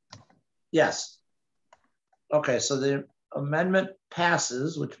 Yes. Okay, so the amendment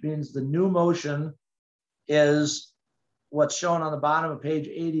passes, which means the new motion is what's shown on the bottom of page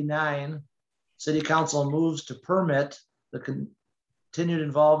 89. City Council moves to permit the continued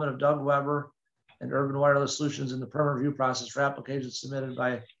involvement of Doug Weber and Urban Wireless Solutions in the permit review process for applications submitted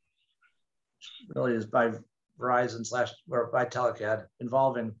by, really is by Verizon / or by Telecad,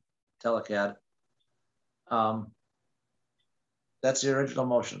 involving Telecad. That's the original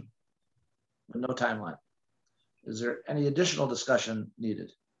motion with no timeline. Is there any additional discussion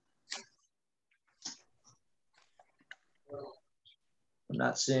needed? I'm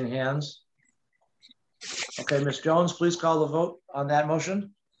not seeing hands. Okay, Ms. Jones, please call the vote on that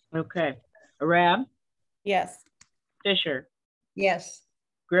motion. Okay. Arab. Yes. Fisher. Yes.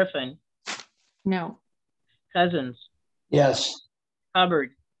 Griffin. No. Cousins. Yes. Hubbard.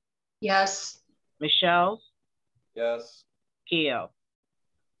 Yes. Michelle. Yes. Keo.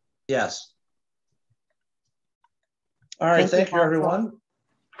 Yes. All right, thank you everyone.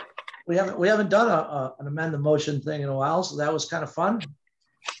 We haven't done an amend the motion thing in a while, so that was kind of fun.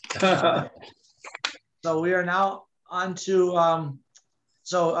 So we are now on to,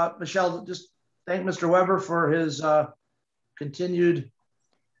 Michelle, just thank Mr. Weber for his continued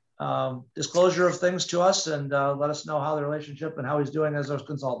disclosure of things to us, and let us know how the relationship and how he's doing as our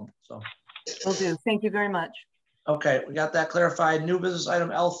consultant. So Will do. Thank you very much. Okay, we got that clarified. New business item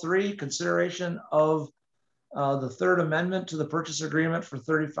L3, consideration of the third amendment to the purchase agreement for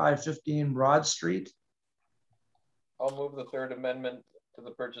 3515 Broad Street. I'll move the third amendment to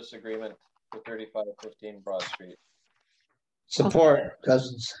the purchase agreement for 3515 Broad Street. Support,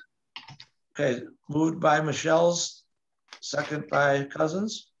 Cousins. Okay, moved by Michelle's, second by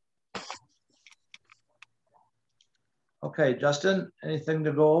Cousins. Okay, Justin, anything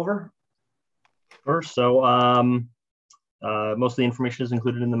to go over? Sure. So most of the information is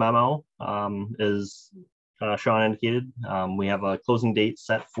included in the memo. As Sean indicated, we have a closing date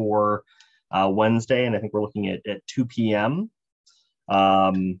set for Wednesday, and I think we're looking at 2 p.m.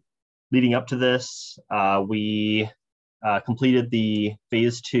 Leading up to this, we completed the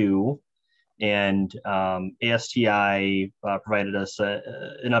phase 2, and ASTI provided us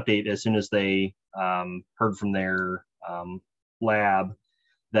an update as soon as they heard from their lab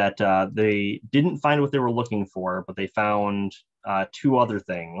that they didn't find what they were looking for, but they found 2 other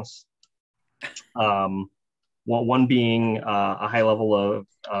things. One being a high level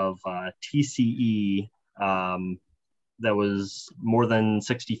of TCE that was more than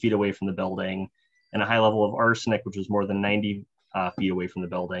 60 feet away from the building, and a high level of arsenic, which was more than 90 feet away from the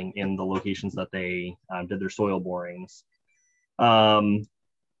building in the locations that they did their soil borings.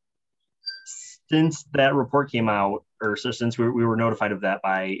 Since that report came out, or so since we were notified of that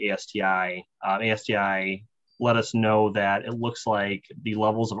by ASTI, ASTI let us know that it looks like the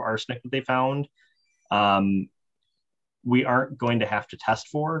levels of arsenic that they found, we aren't going to have to test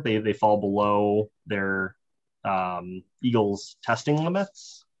for. They fall below their Eagles testing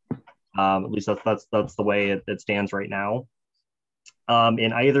limits. At least that's the way it stands right now.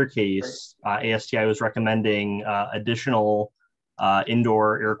 In either case, ASTI was recommending additional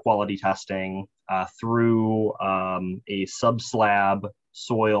indoor air quality testing through a sub-slab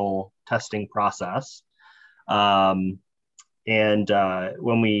soil testing process. And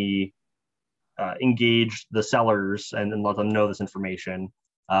when we engaged the sellers and let them know this information,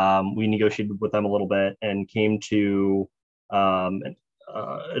 we negotiated with them a little bit and came to an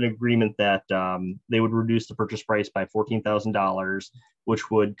agreement that they would reduce the purchase price by $14,000, which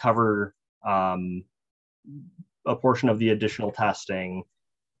would cover a portion of the additional testing.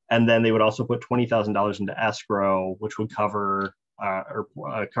 And then they would also put $20,000 into escrow, which would cover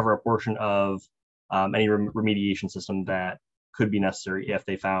cover a portion of any remediation system that could be necessary if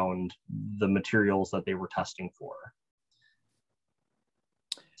they found the materials that they were testing for.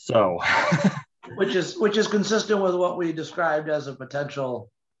 So, which is consistent with what we described as a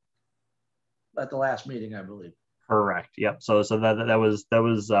potential at the last meeting, I believe. Correct. Yep. So that was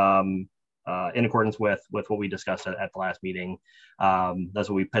in accordance with what we discussed at the last meeting. That's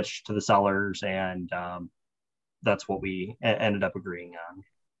what we pitched to the sellers, and that's what we ended up agreeing on.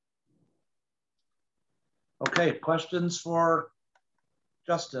 Okay, questions for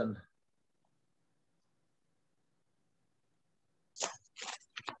Justin?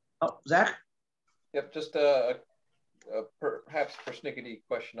 Oh, Zach? Yep, just perhaps persnickety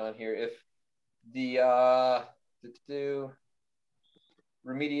question on here. If the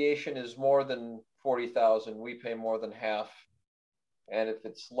remediation is more than 40,000, we pay more than half. And if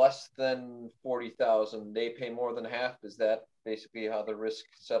it's less than 40,000, they pay more than half. Is that basically how the risk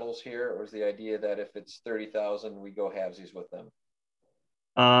settles here? Or is the idea that if it's 30,000, we go halvesies with them?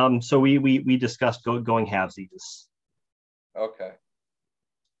 So we discussed going halvesies. Okay.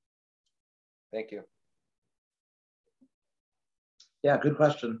 Thank you. Yeah, good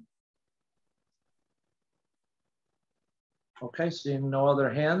question. Okay, seeing no other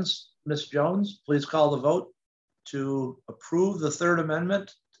hands, Ms. Jones, please call the vote to approve the third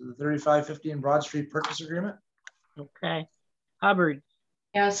amendment to the 3515 Broad Street purchase agreement. Okay. Hubbard.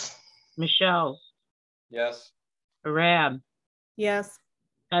 Yes. Michelle. Yes. Arab. Yes.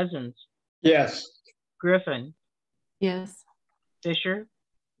 Cousins. Yes. Griffin. Yes. Fisher.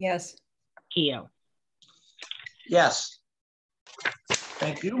 Yes. Keo. Yes.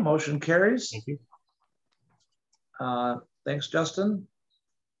 Thank you. Motion carries. Thank you. Thanks, Justin,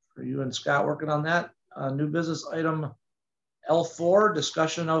 for you and Scott working on that. New business item L4,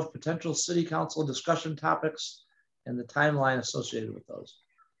 discussion of potential city council discussion topics and the timeline associated with those.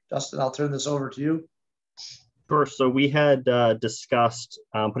 Justin, I'll turn this over to you. Sure. So we had discussed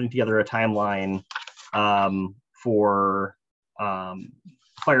putting together a timeline for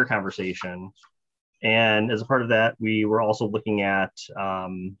fire conversation. And as a part of that, we were also looking at,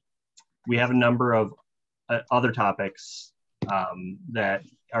 we have a number of other topics that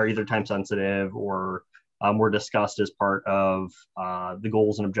are either time sensitive or were discussed as part of the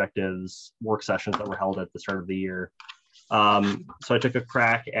goals and objectives work sessions that were held at the start of the year. So I took a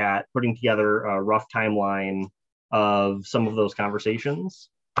crack at putting together a rough timeline of some of those conversations.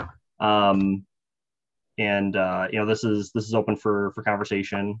 And you know, this is open for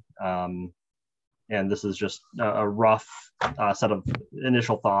conversation. And this is just a rough set of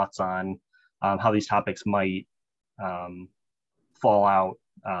initial thoughts on how these topics might fall out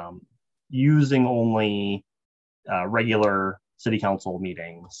using only regular city council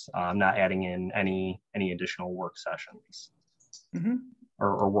meetings, not adding in any additional work sessions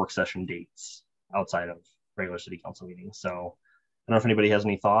or work session dates outside of regular city council meetings. So I don't know if anybody has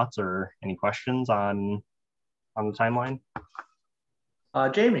any thoughts or any questions on the timeline.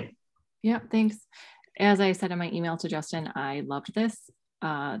 Jamie. Yeah, thanks. As I said in my email to Justin, I loved this.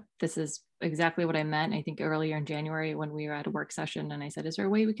 This is exactly what I meant. I think earlier in January when we were at a work session and I said, is there a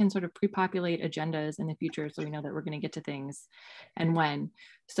way we can sort of pre-populate agendas in the future so we know that we're going to get to things and when?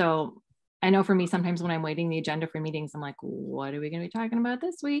 So I know for me, sometimes when I'm waiting the agenda for meetings, I'm like, what are we going to be talking about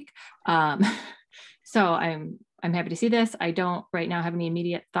this week? So I'm happy to see this. I don't right now have any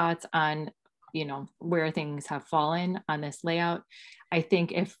immediate thoughts on, you know, where things have fallen on this layout. I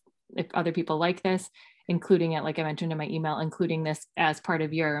think if other people like this, including it, like I mentioned in my email, including this as part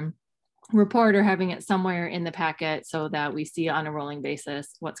of your report or having it somewhere in the packet so that we see on a rolling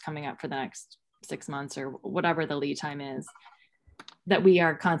basis what's coming up for the next 6 months or whatever the lead time is, that we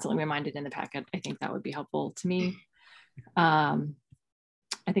are constantly reminded in the packet. I think that would be helpful to me.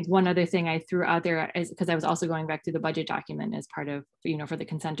 I think one other thing I threw out there is because I was also going back to the budget document as part of, you know, for the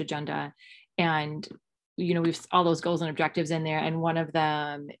consent agenda. And, you know, we've all those goals and objectives in there. And one of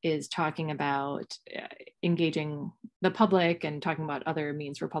them is talking about engaging the public and talking about other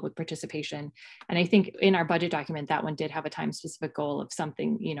means for public participation. And I think in our budget document, that one did have a time specific goal of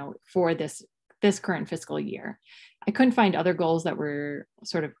something, you know, for this current fiscal year. I couldn't find other goals that were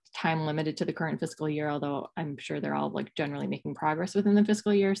sort of time limited to the current fiscal year, although I'm sure they're all like generally making progress within the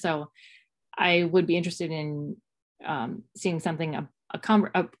fiscal year. So I would be interested in seeing something,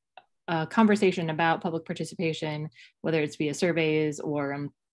 a conversation about public participation, whether it's via surveys or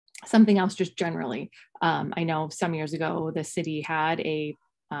something else just generally. I know some years ago, the city had a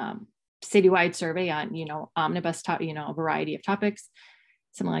citywide survey on, you know, omnibus, you know, a variety of topics.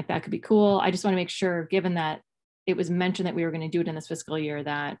 Something like that could be cool. I just want to make sure, given that it was mentioned that we were going to do it in this fiscal year,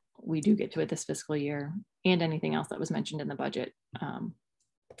 that we do get to it this fiscal year and anything else that was mentioned in the budget.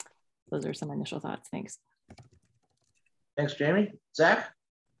 Those are some initial thoughts. Thanks. Thanks, Jamie. Zach?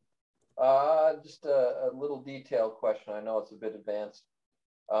 Just a little detailed question. I know it's a bit advanced.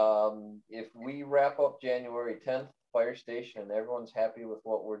 If we wrap up January 10th, fire station, and everyone's happy with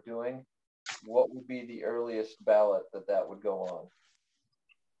what we're doing, what would be the earliest ballot that would go on?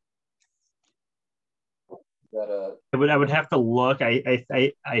 I would have to look.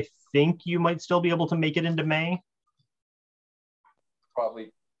 I think you might still be able to make it into May.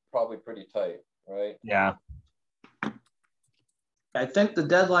 probably pretty tight, right? Yeah. I think the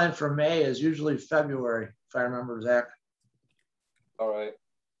deadline for May is usually February, if I remember, Zach. All right.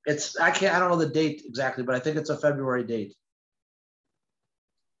 I don't know the date exactly, but I think it's a February date.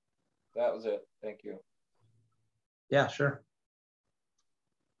 That was it. Thank you. Yeah, sure.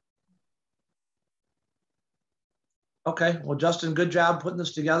 Okay, well, Justin, good job putting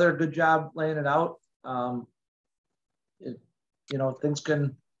this together. Good job laying it out. You know, things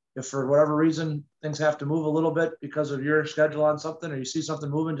can, if for whatever reason, things have to move a little bit because of your schedule on something, or you see something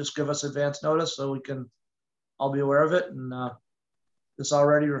moving, just give us advance notice so we can all be aware of it. And this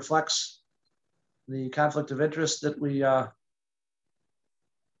already reflects the conflict of interest that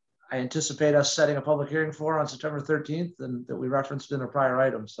I anticipate us setting a public hearing for on September 13th, and that we referenced in a prior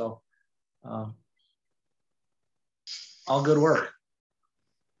item. So all good work.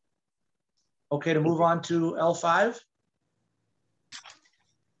 Okay, to move on to L5.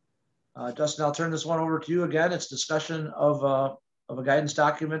 Justin, I'll turn this one over to you again. It's discussion of a guidance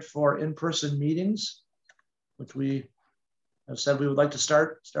document for in-person meetings, which we have said we would like to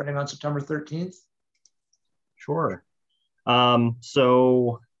starting on September 13th. Sure. As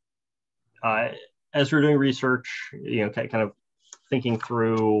we're doing research, you know, kind of thinking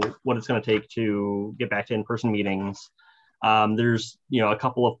through what it's going to take to get back to in-person meetings, there's, you know, a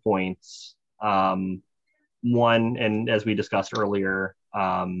couple of points. One, and as we discussed earlier,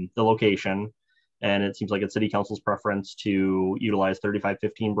 the location, and it seems like it's City Council's preference to utilize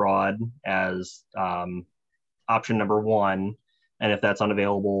 3515 Broad as option number one, and if that's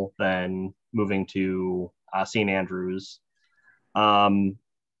unavailable, then moving to St. Andrews.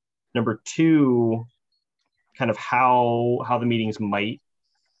 Number two, kind of how the meetings might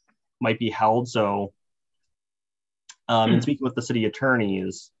be held. So in speaking with the city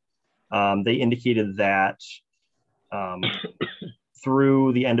attorneys, they indicated that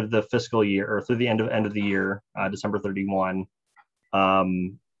through the end of the fiscal year, or through the end of the year, December 31,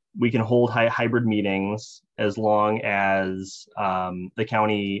 we can hold hybrid meetings as long as the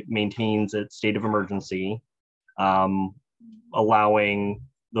county maintains its state of emergency, allowing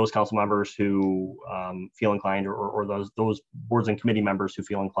those council members who feel inclined, or those boards and committee members who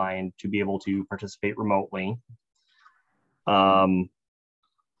feel inclined, to be able to participate remotely.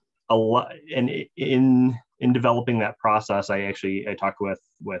 A lot, and in developing that process, I talked with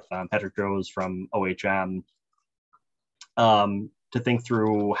Patrick Joes from OHM to think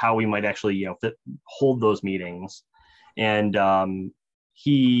through how we might actually, you know, hold those meetings, and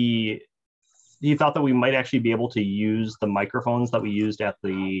he thought that we might actually be able to use the microphones that we used at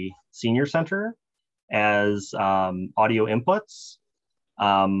the senior center as audio inputs.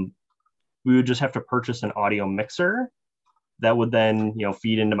 We would just have to purchase an audio mixer that would then, you know,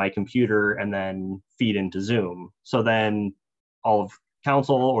 feed into my computer and then feed into Zoom. So then all of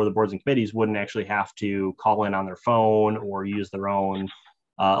council or the boards and committees wouldn't actually have to call in on their phone or use their own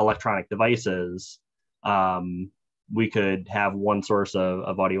electronic devices. We could have one source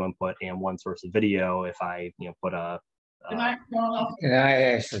of audio input and one source of video if I, you know, put a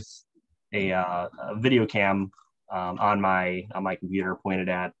video cam on my computer pointed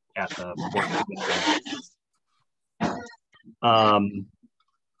at the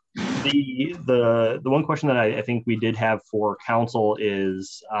the one question that I think we did have for council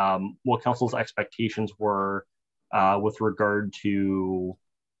is what council's expectations were with regard to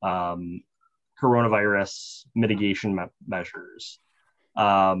coronavirus mitigation measures.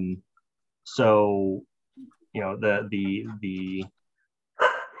 So, you know, the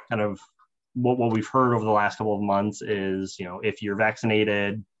kind of what we've heard over the last couple of months is, you know, if you're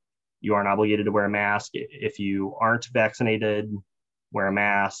vaccinated, you aren't obligated to wear a mask. If you aren't vaccinated, wear a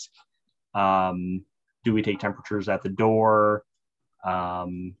mask. Do we take temperatures at the door?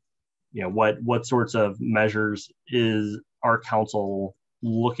 You know, what sorts of measures is our council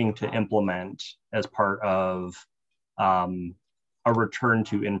looking to implement as part of a return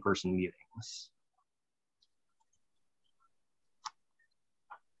to in-person meetings?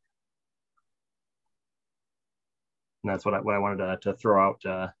 And that's what I wanted to throw out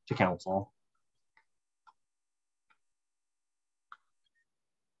to council.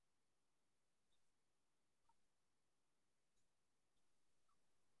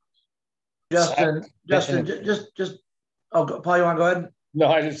 Justin, just. Oh, Paul, you want to go ahead? No,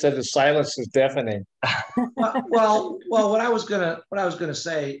 I just said the silence is deafening. well, what I was gonna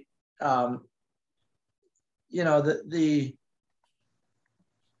say, you know,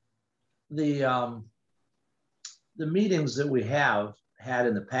 the meetings that we have had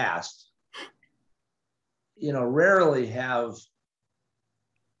in the past, you know, rarely have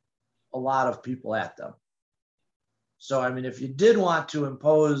a lot of people at them. So, I mean, if you did want to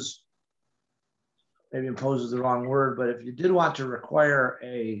impose, maybe impose is the wrong word, but if you did want to require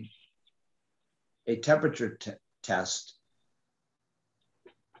a temperature test,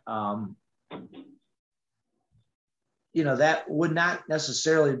 you know, that would not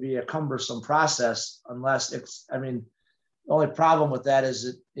necessarily be a cumbersome process unless it's, I mean, the only problem with that is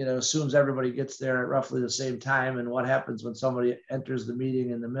it, you know, assumes everybody gets there at roughly the same time. And what happens when somebody enters the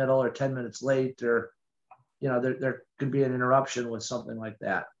meeting in the middle or 10 minutes late, or, you know, there could be an interruption with something like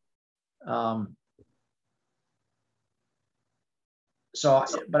that. So,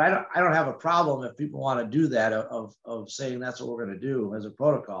 but I don't have a problem if people want to do that of saying that's what we're going to do as a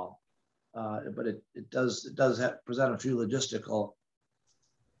protocol. But it does present a few logistical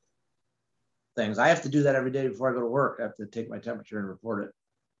things. I have to do that every day before I go to work. I have to take my temperature and report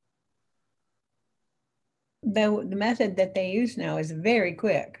it. The method that they use now is very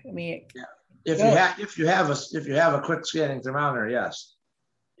quick. I mean, yeah. If you have a quick scanning thermometer, yes.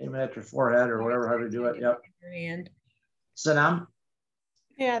 Aim it at your forehead or whatever, how you do it. Yep. And Sanam?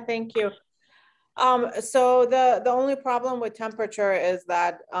 Yeah, thank you. So the only problem with temperature is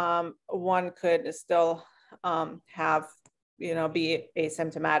that one could still have, you know, be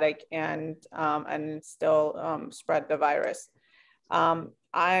asymptomatic and still spread the virus.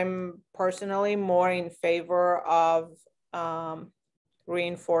 I'm personally more in favor of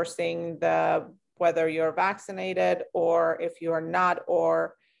reinforcing whether you're vaccinated or if you are not,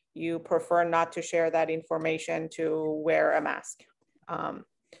 or you prefer not to share that information, to wear a mask.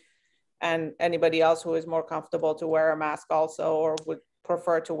 And anybody else who is more comfortable to wear a mask also, or would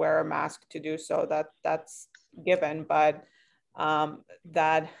prefer to wear a mask to do so, that's given. But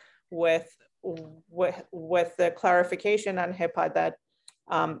that with the clarification on HIPAA that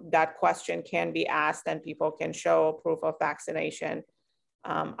that question can be asked and people can show proof of vaccination,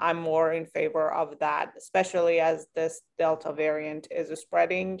 I'm more in favor of that, especially as this Delta variant is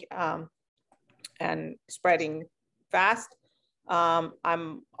spreading and spreading fast.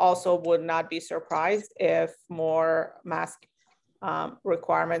 I'm also would not be surprised if more mask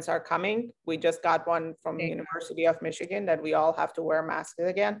requirements are coming. We just got one from the University of Michigan that we all have to wear masks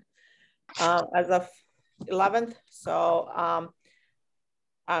again as of 11th. So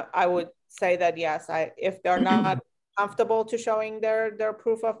I would say that yes, if they're not comfortable to showing their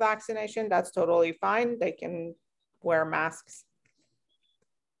proof of vaccination, that's totally fine. They can wear masks.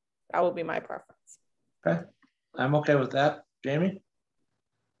 That would be my preference. Okay, I'm okay with that. Jamie?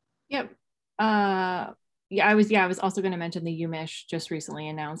 Yep. Yeah, I was also going to mention the UMich just recently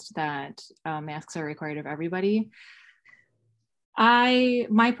announced that masks are required of everybody.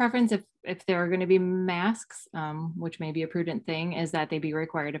 My preference, if there are going to be masks, which may be a prudent thing, is that they be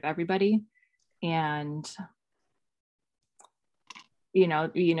required of everybody. And you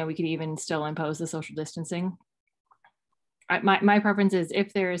know, we could even still impose the social distancing. My preference is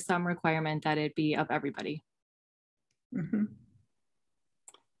if there is some requirement that it be of everybody. Mm-hmm.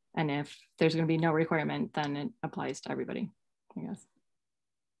 And if there's going to be no requirement, then it applies to everybody, I guess.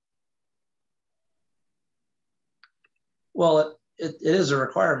 Well, it is a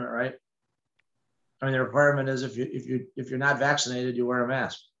requirement, right? I mean, the requirement is if you're not vaccinated, you wear a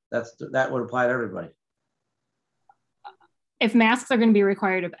mask. That would apply to everybody. If masks are going to be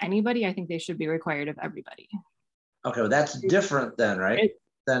required of anybody, I think they should be required of everybody. Okay, well, that's different then, right?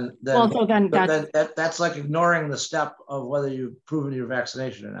 That's like ignoring the step of whether you've proven your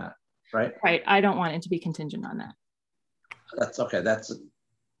vaccination or not, right? Right. I don't want it to be contingent on that. That's okay.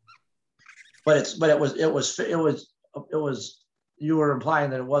 But it was you were implying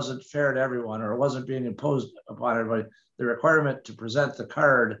that it wasn't fair to everyone, or it wasn't being imposed upon everybody. The requirement to present the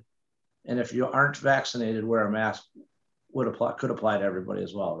card, and if you aren't vaccinated, wear a mask, could apply to everybody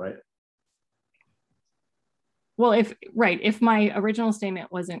as well, right? Well, if my original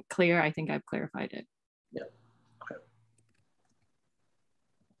statement wasn't clear, I think I've clarified it. Yeah. Okay.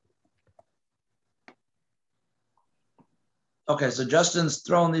 Okay, so Justin's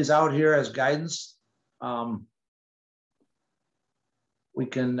throwing these out here as guidance. We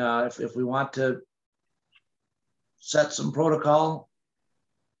can, if we want to set some protocol,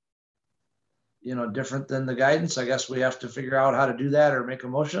 you know, different than the guidance, I guess we have to figure out how to do that, or make a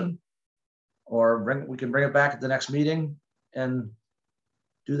motion. Or we can bring it back at the next meeting and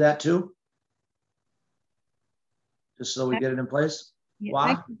do that too, just so we get it in place. Yeah,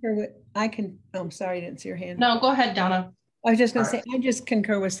 wow. I'm sorry, I didn't see your hand. No, go ahead, Donna. I was just going to say, I just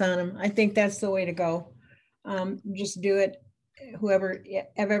concur with Sanam. I think that's the way to go. Just do it,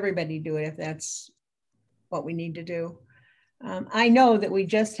 have everybody do it if that's what we need to do. I know that we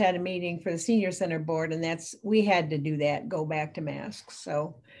just had a meeting for the senior center board, and we had to do that, go back to masks.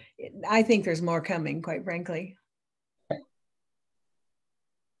 So I think there's more coming, quite frankly.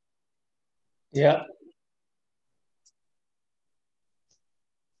 Yeah.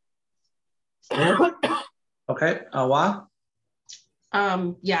 Okay, Wa?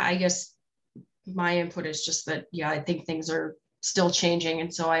 Yeah, I guess my input is just that, yeah, I think things are still changing.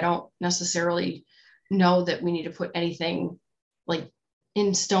 And so I don't necessarily know that we need to put anything like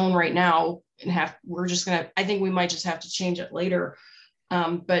in stone right now and I think we might just have to change it later.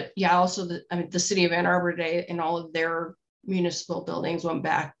 But yeah, also the city of Ann Arbor today and all of their municipal buildings went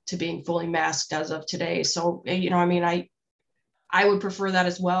back to being fully masked as of today. So, I would prefer that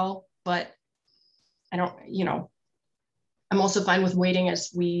as well, but I don't, I'm also fine with waiting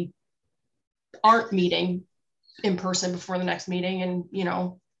as we aren't meeting in person before the next meeting, and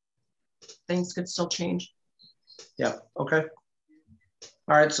things could still change. Yeah, okay.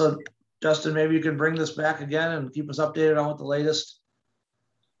 All right, so Justin, maybe you can bring this back again and keep us updated on what the latest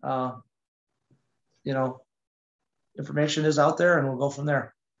information is out there, and we'll go from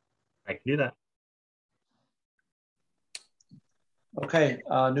there. I can do that. Okay,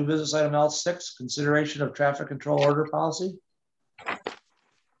 new business item L6, consideration of traffic control order policy.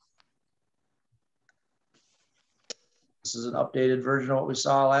 This is an updated version of what we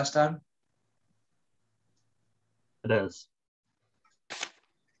saw last time. It is.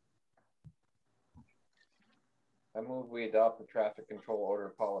 I move we adopt the traffic control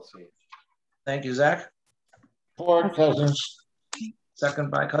order policy. Thank you, Zach. Support, Cousins.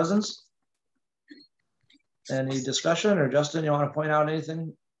 Second by Cousins. Any discussion, or Justin, you want to point out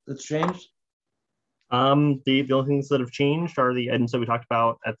anything that's changed? The only things that have changed are the items that we talked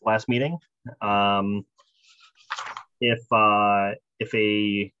about at the last meeting. If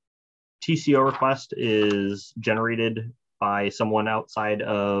a TCO request is generated by someone outside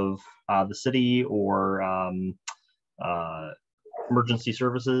of the city or emergency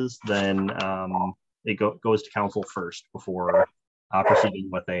services, then it goes to council first before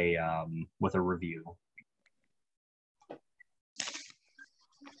proceeding with a review.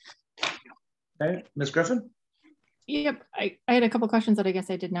 Okay, Ms. Griffin? Yep, I had a couple questions that I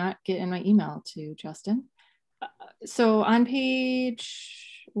guess I did not get in my email to Justin. So on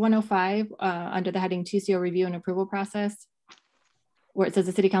page 105, under the heading TCO review and approval process, where it says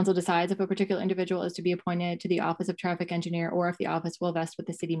the city council decides if a particular individual is to be appointed to the office of traffic engineer or if the office will vest with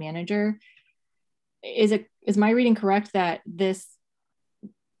the city manager. Is my reading correct that this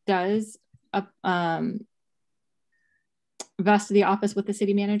does vest the office with the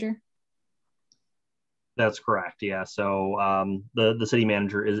city manager? That's correct. Yeah. So the city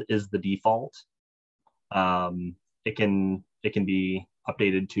manager is the default. It can be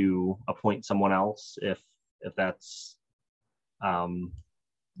updated to appoint someone else if that's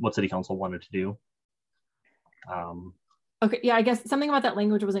what city council wanted to do. Okay. Yeah. I guess something about that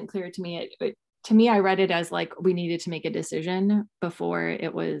language wasn't clear to me. To me, I read it as like we needed to make a decision before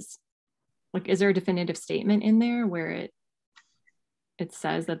it was like, is there a definitive statement in there where it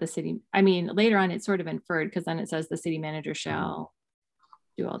says that the city, I mean, later on it's sort of inferred because then it says the city manager shall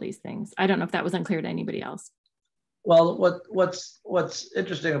do all these things. I don't know if that was unclear to anybody else. Well, what's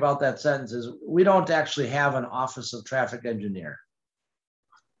interesting about that sentence is we don't actually have an office of traffic engineer,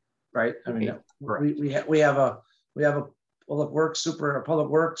 right? I mean, right. we have a public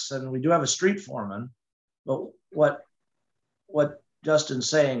works, and we do have a street foreman, but what Justin's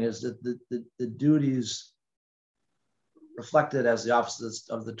saying is that the duties reflected as the office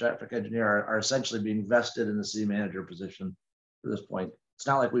of the traffic engineer are essentially being vested in the city manager position for this point. It's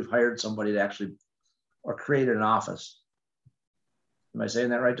not like we've hired somebody to actually or created an office. Am I saying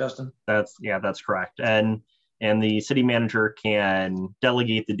that right, Justin? That's correct. And the city manager can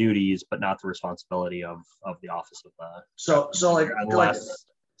delegate the duties, but not the responsibility of the office of the. So unless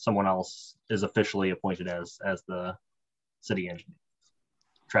someone else is officially appointed as the city engineer.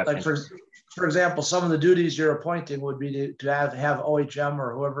 Like for example, some of the duties you're appointing would be to have OHM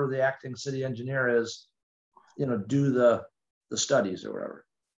or whoever the acting city engineer is, do the studies or whatever.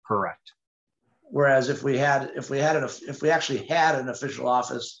 Correct. Whereas if we actually had an official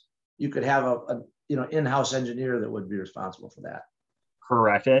office, you could have a in-house engineer that would be responsible for that.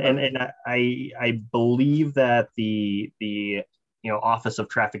 Correct. And I believe that the office of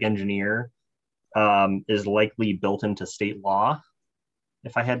traffic engineer is likely built into state law,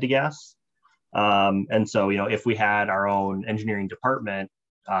 if I had to guess. And so, if we had our own engineering department,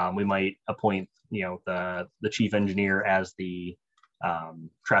 we might appoint, the chief engineer as the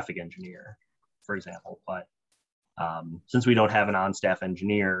traffic engineer, for example. But since we don't have an on-staff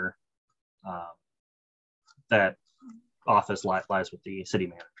engineer, that office lies with the city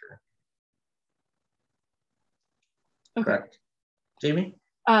manager. Okay. Correct. Jamie?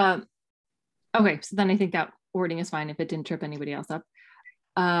 Okay, so then I think that wording is fine if it didn't trip anybody else up.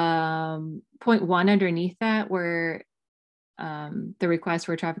 point 1 underneath that, where the request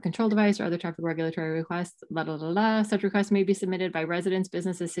for a traffic control device or other traffic regulatory requests, such requests may be submitted by residents,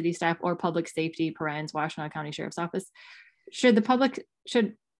 businesses, city staff, or public safety, Washtenaw County Sheriff's Office. Should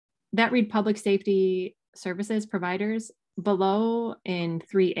that read public safety services providers? Below in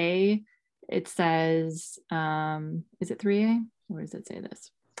 3A, it says, is it 3A? Where does it say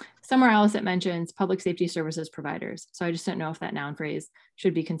this? Somewhere else it mentions public safety services providers. So I just don't know if that noun phrase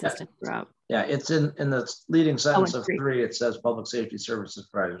should be consistent throughout. Yeah, it's in the leading sentence of 3, it says public safety services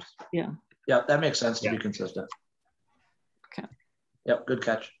providers. Yeah. Yeah, that makes sense to be consistent. Okay. Yep, good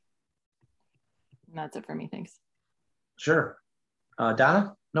catch. And that's it for me, thanks. Sure.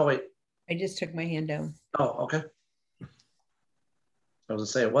 Donna? No, wait. I just took my hand down. Oh, okay. I was gonna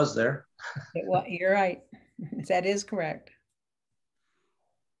say it was there. Well, you're right. That is correct.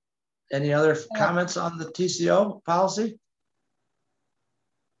 Any other comments on the TCO policy?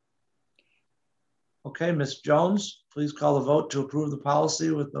 Okay, Ms. Jones, please call the vote to approve the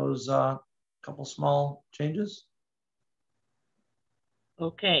policy with those couple small changes.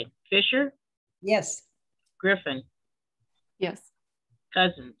 Okay, Fisher? Yes. Griffin? Yes.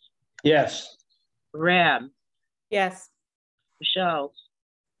 Cousins? Yes. Rab? Yes. Michelle?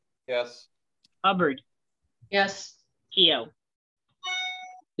 Yes. Hubbard? Yes. Keo?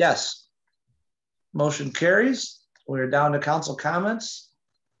 Yes. Motion carries. We're down to council comments.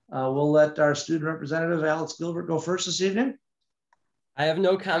 We'll let our student representative, Alex Gilbert, go first this evening. I have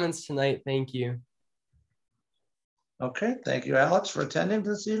no comments tonight. Thank you. Okay, thank you, Alex, for attending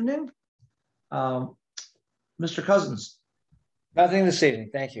this evening. Mr. Cousins. Nothing this evening,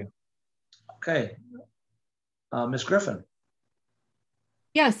 thank you. Okay. Ms. Griffin.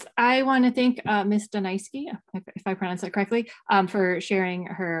 Yes, I want to thank Ms. Donaisky, if I pronounce that correctly, for sharing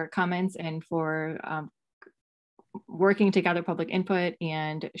her comments and for working to gather public input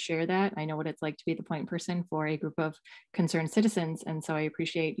and share that. I know what it's like to be the point person for a group of concerned citizens, and so I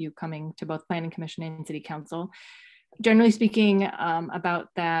appreciate you coming to both Planning Commission and City Council. Generally speaking, about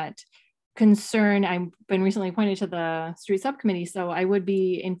that concern, I've been recently appointed to the street subcommittee, so I would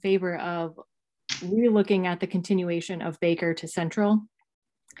be in favor of re-looking at the continuation of Baker to Central.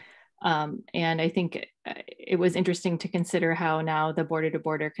 And I think it was interesting to consider how now the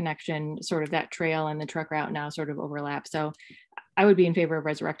border-to-border connection, sort of that trail and the truck route now sort of overlap. So I would be in favor of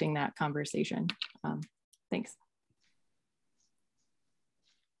resurrecting that conversation. Thanks.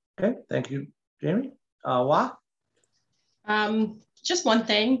 Okay, thank you, Jamie. Wah? Just one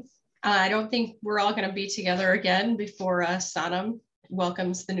thing. I don't think we're all going to be together again before Sonam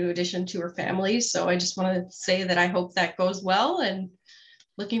welcomes the new addition to her family. So I just want to say that I hope that goes well, and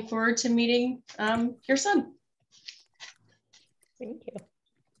looking forward to meeting your son. Thank you.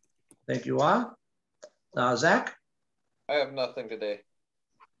 Thank you, Wah. Zach? I have nothing today.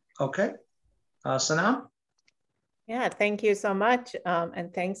 Okay. Sanam? Yeah, thank you so much.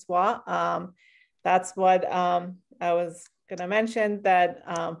 And thanks, Wah. That's what I was gonna mention, that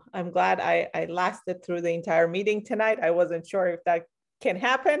I'm glad I lasted through the entire meeting tonight. I wasn't sure if that can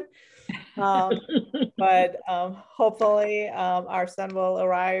happen. But hopefully our son will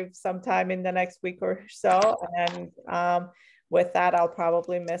arrive sometime in the next week or so. And with that, I'll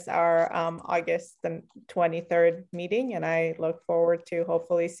probably miss our August the 23rd meeting. And I look forward to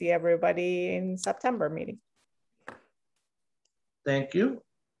hopefully see everybody in September meeting. Thank you.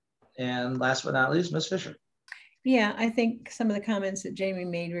 And last but not least, Ms. Fisher. Yeah, I think some of the comments that Jamie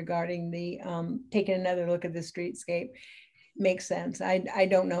made regarding the taking another look at the streetscape makes sense. I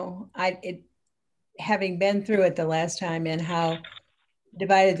don't know. Having been through it the last time and how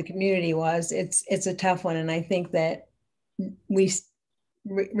divided the community was, it's a tough one. And I think that we,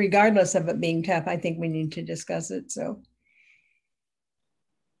 regardless of it being tough, I think we need to discuss it. So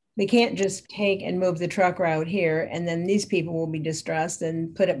we can't just take and move the truck route here, and then these people will be distressed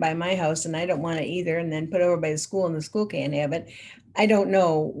and put it by my house, and I don't want it either, and then put it over by the school and the school can't have it. I don't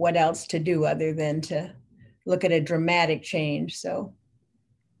know what else to do other than to look at a dramatic change. So.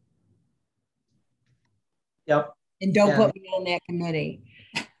 Yep. And don't put me on that committee.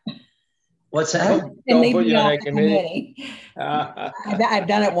 What's that? Don't put you on that committee. I've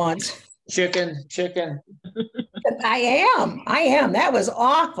done it once. Chicken. I am. That was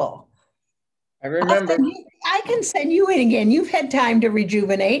awful. I remember. I can send you in again. You've had time to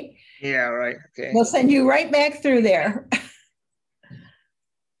rejuvenate. Yeah, right. Okay. We'll send you right back through there.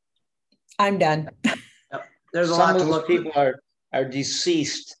 I'm done. Yep. There's a lot to look. People are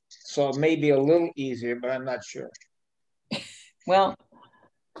deceased, so it may be a little easier, but I'm not sure. Well,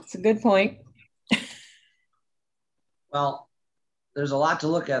 it's a good point. Well, there's a lot to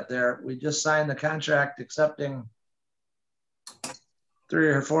look at there. We just signed the contract accepting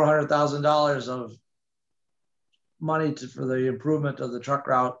 $300,000 or $400,000 of money for the improvement of the truck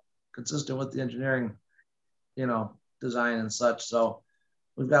route, consistent with the engineering, you know, design and such. So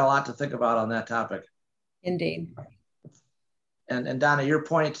we've got a lot to think about on that topic. Indeed. And Donna, your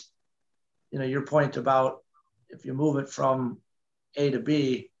point, you know, your point about if you move it from A to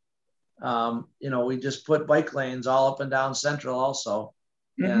B, you know, we just put bike lanes all up and down Central also.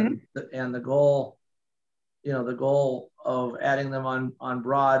 And the goal, you know, the goal of adding them on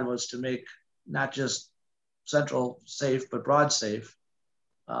Broad was to make not just Central safe, but Broad safe.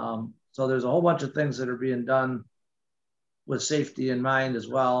 So there's a whole bunch of things that are being done with safety in mind as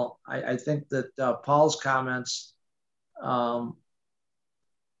well. I think that Paul's comments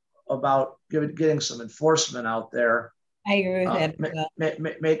about getting some enforcement out there, I agree with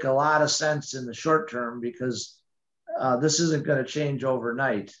that. Make a lot of sense in the short term, because this isn't going to change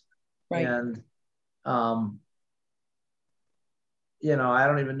overnight. Right. And you know, I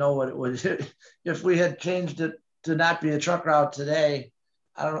don't even know what it would, if we had changed it to not be a truck route today,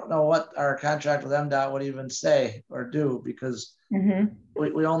 I don't know what our contract with MDOT would even say or do, because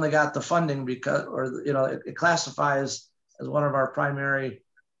we only got the funding because, or, you know, it classifies as one of our primary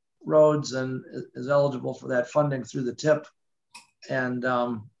roads and is eligible for that funding through the TIP. And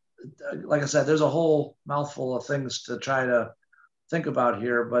like I said, there's a whole mouthful of things to try to think about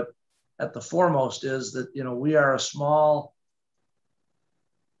here, but at the foremost is that, you know, we are a small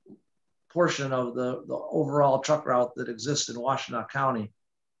portion of the overall truck route that exists in Washtenaw County.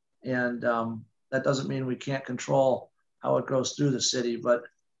 And that doesn't mean we can't control how it goes through the city, but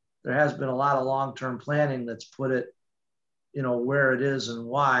there has been a lot of long-term planning that's put it, you know, where it is and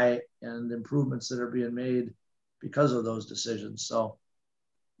why, and improvements that are being made because of those decisions. So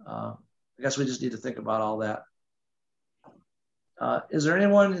I guess we just need to think about all that. Is there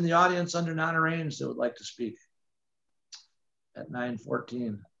anyone in the audience under non-arranged that would like to speak at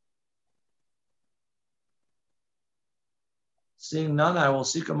 9:14? Seeing none, I will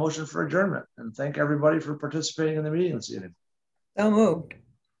seek a motion for adjournment and thank everybody for participating in the meeting this evening. So moved.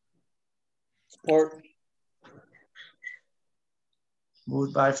 Support.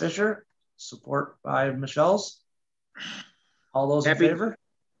 Moved by Fisher, support by Michelle's. All those in favor?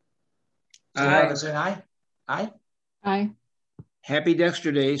 Aye. Saying aye. Aye. Aye. Happy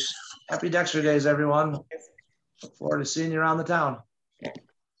Dexter Days. Happy Dexter Days, everyone. Look forward to seeing you around the town.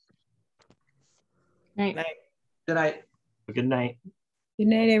 Night. Good night. Good night. Good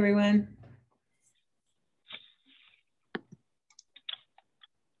night, everyone.